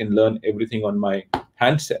about that I can learn everything on my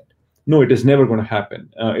handset. No, it is never going to happen.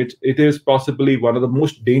 It is possibly one of the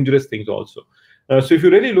most dangerous things also. So if you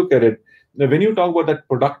really look at it, when you talk about that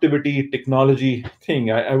productivity technology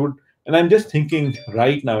thing, I would, and I'm just thinking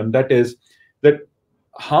right now, and that is that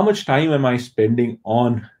how much time am I spending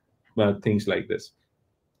on things like this?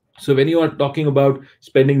 So when you are talking about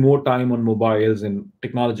spending more time on mobiles and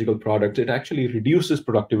technological products, it actually reduces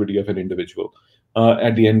productivity of an individual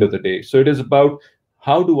at the end of the day. So it is about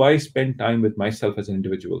how do I spend time with myself as an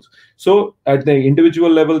individual? So at the individual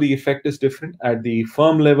level, the effect is different. At the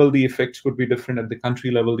firm level, the effects could be different. At the country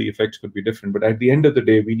level, the effects could be different. But at the end of the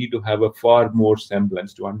day, we need to have a far more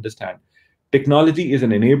semblance to understand. Technology is an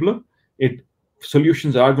enabler.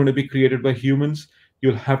 Solutions are going to be created by humans.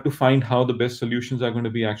 You'll have to find how the best solutions are going to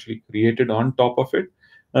be actually created on top of it.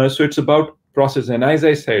 So it's about process. And as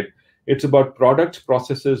I said, it's about products,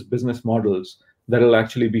 processes, business models that will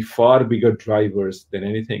actually be far bigger drivers than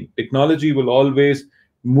anything. Technology will always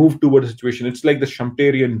move toward a situation. It's like the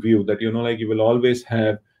Schumpeterian view that, like you will always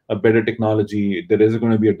have a better technology. There is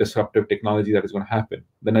going to be a disruptive technology that is going to happen.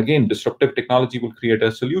 Then again, disruptive technology will create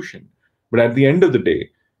a solution. But at the end of the day,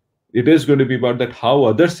 it is going to be about that how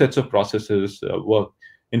other sets of processes work.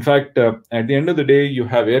 In fact, at the end of the day, you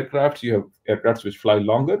have aircrafts, which fly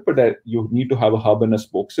longer, but you need to have a hub and a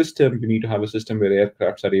spoke system. You need to have a system where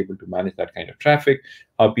aircrafts are able to manage that kind of traffic,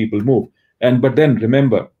 how people move. But then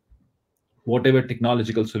remember, whatever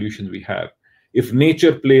technological solutions we have, if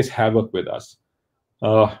nature plays havoc with us,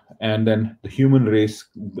 and then the human race,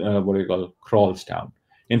 crawls down.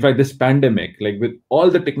 In fact, this pandemic, like with all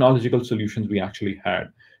the technological solutions we actually had,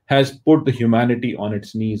 has put the humanity on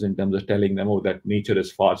its knees in terms of telling them, oh, that nature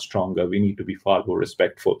is far stronger. We need to be far more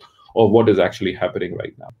respectful of what is actually happening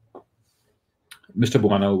right now. Mr.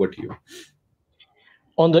 Buana, over to you.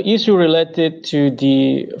 On the issue related to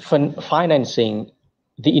the financing,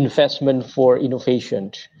 the investment for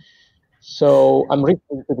innovation. So I'm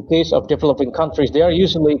referring to the case of developing countries. They are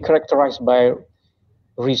usually characterized by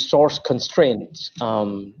resource constraints.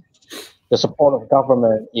 The support of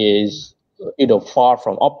government is far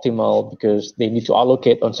from optimal because they need to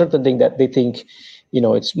allocate on certain things that they think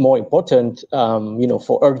it's more important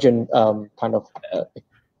for urgent kind of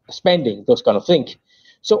spending, those kind of things.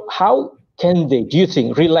 So how can they, do you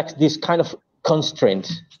think, relax this kind of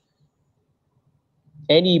constraint?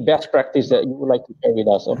 Any best practice that you would like to share with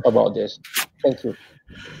us about this? Thank you.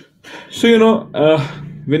 So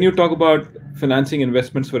when you talk about financing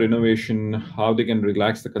investments for innovation, how they can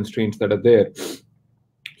relax the constraints that are there,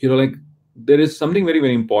 there is something very,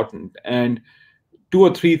 very important, and 2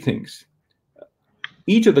 or 3 things.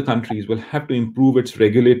 Each of the countries will have to improve its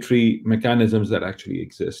regulatory mechanisms that actually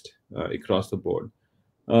exist across the board.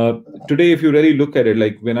 Today, if you really look at it,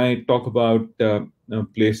 like when I talk about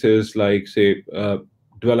places like, say,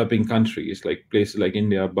 developing countries, like places like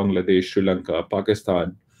India, Bangladesh, Sri Lanka,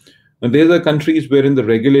 Pakistan, and these are countries wherein the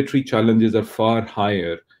regulatory challenges are far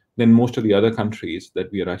higher than most of the other countries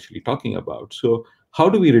that we are actually talking about. So how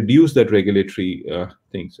do we reduce that regulatory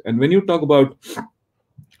things? And when you talk about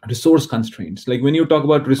resource constraints, like when you talk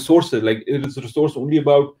about resources, like is resource only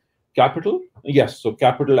about capital? Yes, so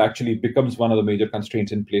capital actually becomes one of the major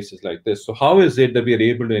constraints in places like this. So how is it that we are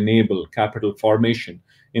able to enable capital formation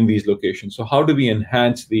in these locations? So how do we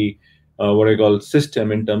enhance the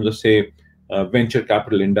system in terms of, say, venture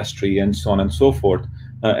capital industry and so on and so forth?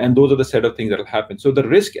 And those are the set of things that will happen. So the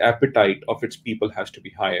risk appetite of its people has to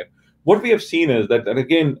be higher. What we have seen is that, and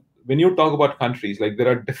again, when you talk about countries, like there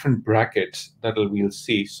are different brackets that we'll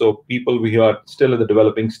see. So people who are still at the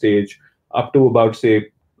developing stage, up to about,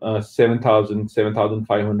 say, $7,000,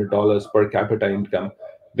 $7,500 per capita income,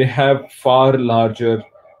 they have far larger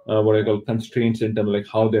constraints in terms of like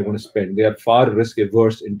how they're going to spend. They are far risk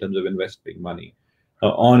averse in terms of investing money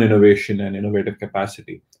on innovation and innovative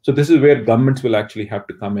capacity. So this is where governments will actually have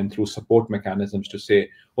to come in through support mechanisms to say,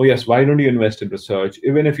 oh yes, why don't you invest in research?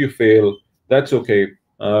 Even if you fail, that's okay.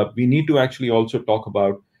 We need to actually also talk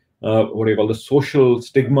about the social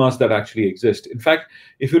stigmas that actually exist. In fact,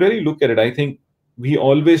 if you really look at it, I think we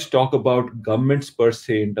always talk about governments per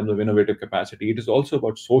se in terms of innovative capacity. It is also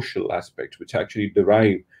about social aspects which actually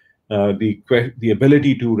derive the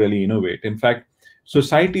ability to really innovate. In fact,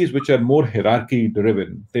 societies which are more hierarchy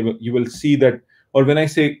driven, you will see that, or when I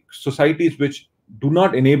say societies which do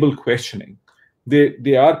not enable questioning,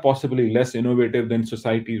 they are possibly less innovative than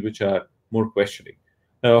societies which are more questioning,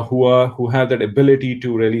 who have that ability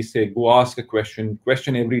to really say, go ask a question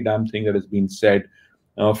every damn thing that has been said,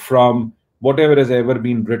 from whatever has ever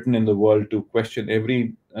been written in the world, to question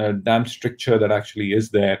every damn stricture that actually is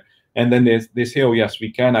there. And then they say, oh yes,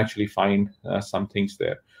 we can actually find some things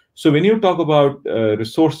there. So when you talk about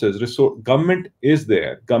resources, government is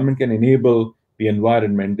there. Government can enable the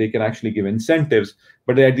environment. They can actually give incentives.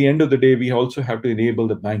 But at the end of the day, we also have to enable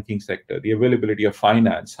the banking sector, the availability of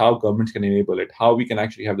finance, how governments can enable it, how we can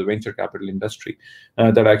actually have the venture capital industry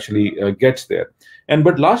that actually gets there.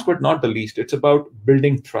 But last but not the least, it's about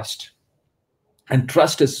building trust. And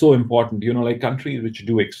trust is so important. Like countries which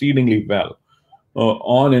do exceedingly well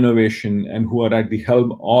on innovation and who are at the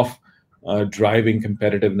helm of driving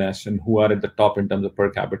competitiveness and who are at the top in terms of per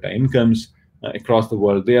capita incomes across the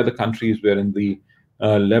world, they are the countries wherein the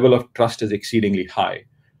level of trust is exceedingly high.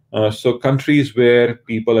 So countries where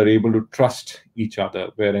people are able to trust each other,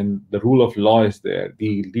 wherein the rule of law is there,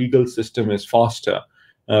 the legal system is faster,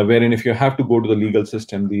 wherein if you have to go to the legal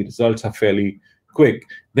system, the results are fairly quick,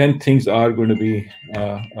 then things are going to be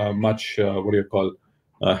much,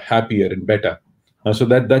 happier and better. So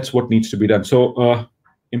that's what needs to be done. So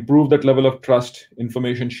improve that level of trust,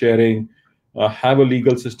 information sharing, have a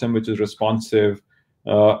legal system which is responsive,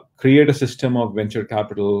 create a system of venture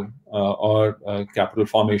capital or capital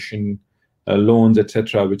formation, loans,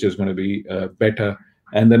 etc., which is going to be better.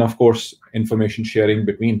 And then, of course, information sharing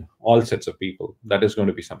between all sets of people. That is going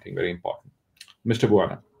to be something very important. Mr.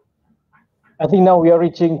 Buana. I think now we are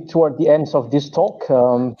reaching toward the ends of this talk.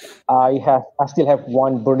 I still have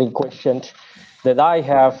one burning question that I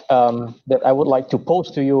have that I would like to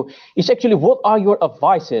pose to you. Is actually, what are your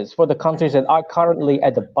advices for the countries that are currently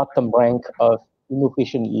at the bottom rank of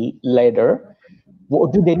innovation ladder?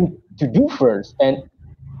 What do they need to do first, and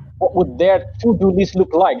what would their to-do list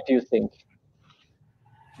look like, do you think?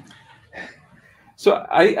 So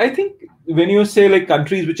I think when you say like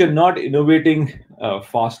countries which are not innovating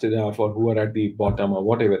fast enough or who are at the bottom or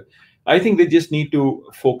whatever, I think they just need to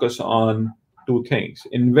focus on two things.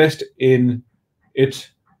 Invest in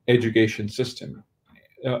its education system.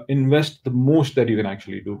 Invest the most that you can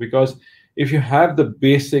actually do, because if you have the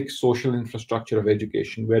basic social infrastructure of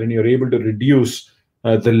education wherein you're able to reduce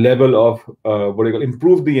the level of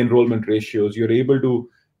improve the enrollment ratios, you're able to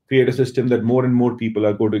create a system that more and more people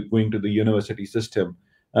are going to the university system,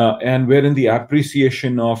 and wherein the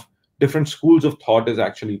appreciation of different schools of thought is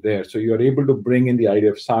actually there. So you're able to bring in the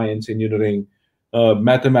idea of science, engineering,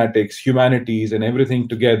 mathematics, humanities, and everything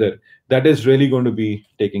together. That is really going to be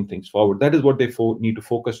taking things forward. That is what they need to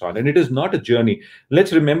focus on. And it is not a journey.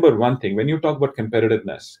 Let's remember one thing. When you talk about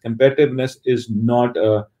competitiveness is not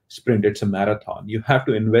a sprint, it's a marathon. You have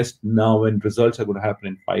to invest now, and results are going to happen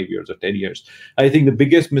in 5 years or 10 years. I think the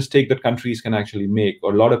biggest mistake that countries can actually make,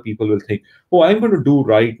 or a lot of people will think, oh, I'm going to do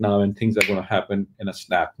right now and things are going to happen in a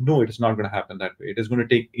snap. No, it is not going to happen that way. It is going to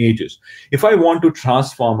take ages. If I want to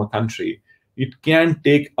transform a country, it can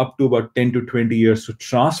take up to about 10 to 20 years to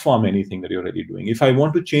transform anything that you're already doing. If I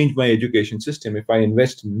want to change my education system, if I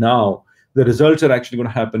invest now, the results are actually going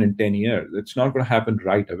to happen in 10 years. It's not going to happen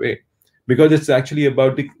right away, because it's actually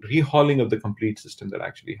about the rehauling of the complete system that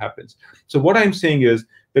actually happens. So what I'm saying is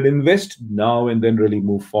that invest now and then really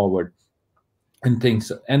move forward and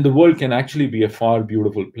things. And the world can actually be a far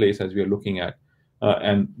beautiful place as we are looking at.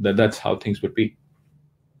 And that's how things would be.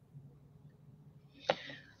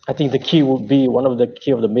 I think the key would be, one of the key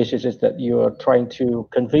of the messages that you are trying to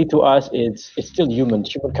convey to us is it's still human.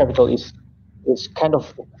 Human capital is kind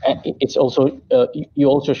of, it's also, you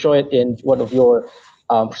also show it in one of your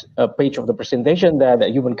page of the presentation that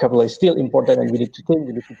human capital is still important, and we need to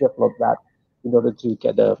develop that in order to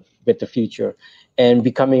get a better future and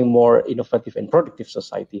becoming more innovative and productive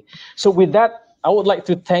society. So with that, I would like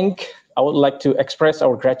to express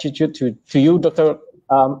our gratitude to you, Dr.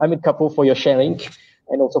 Amit Kapoor, for your sharing,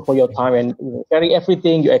 and also for your time and sharing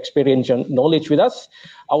everything, your experience, your knowledge with us.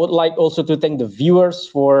 I would like also to thank the viewers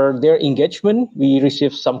for their engagement. We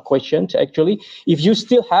received some questions, actually. If you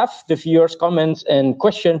still have the viewers' comments and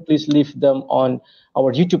questions, please leave them on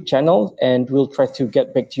our YouTube channel, and we'll try to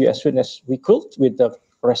get back to you as soon as we could with the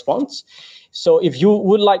response. So if you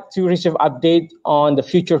would like to receive update on the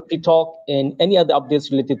future talk and any other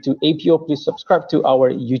updates related to APO, please subscribe to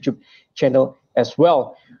our YouTube channel as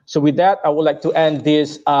well. So with that, I would like to end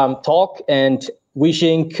this talk and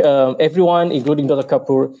wishing everyone, including Dr.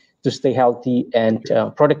 Kapoor, to stay healthy and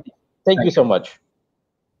productive. Thank you so much.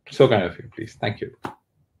 So kind of you, please. Thank you.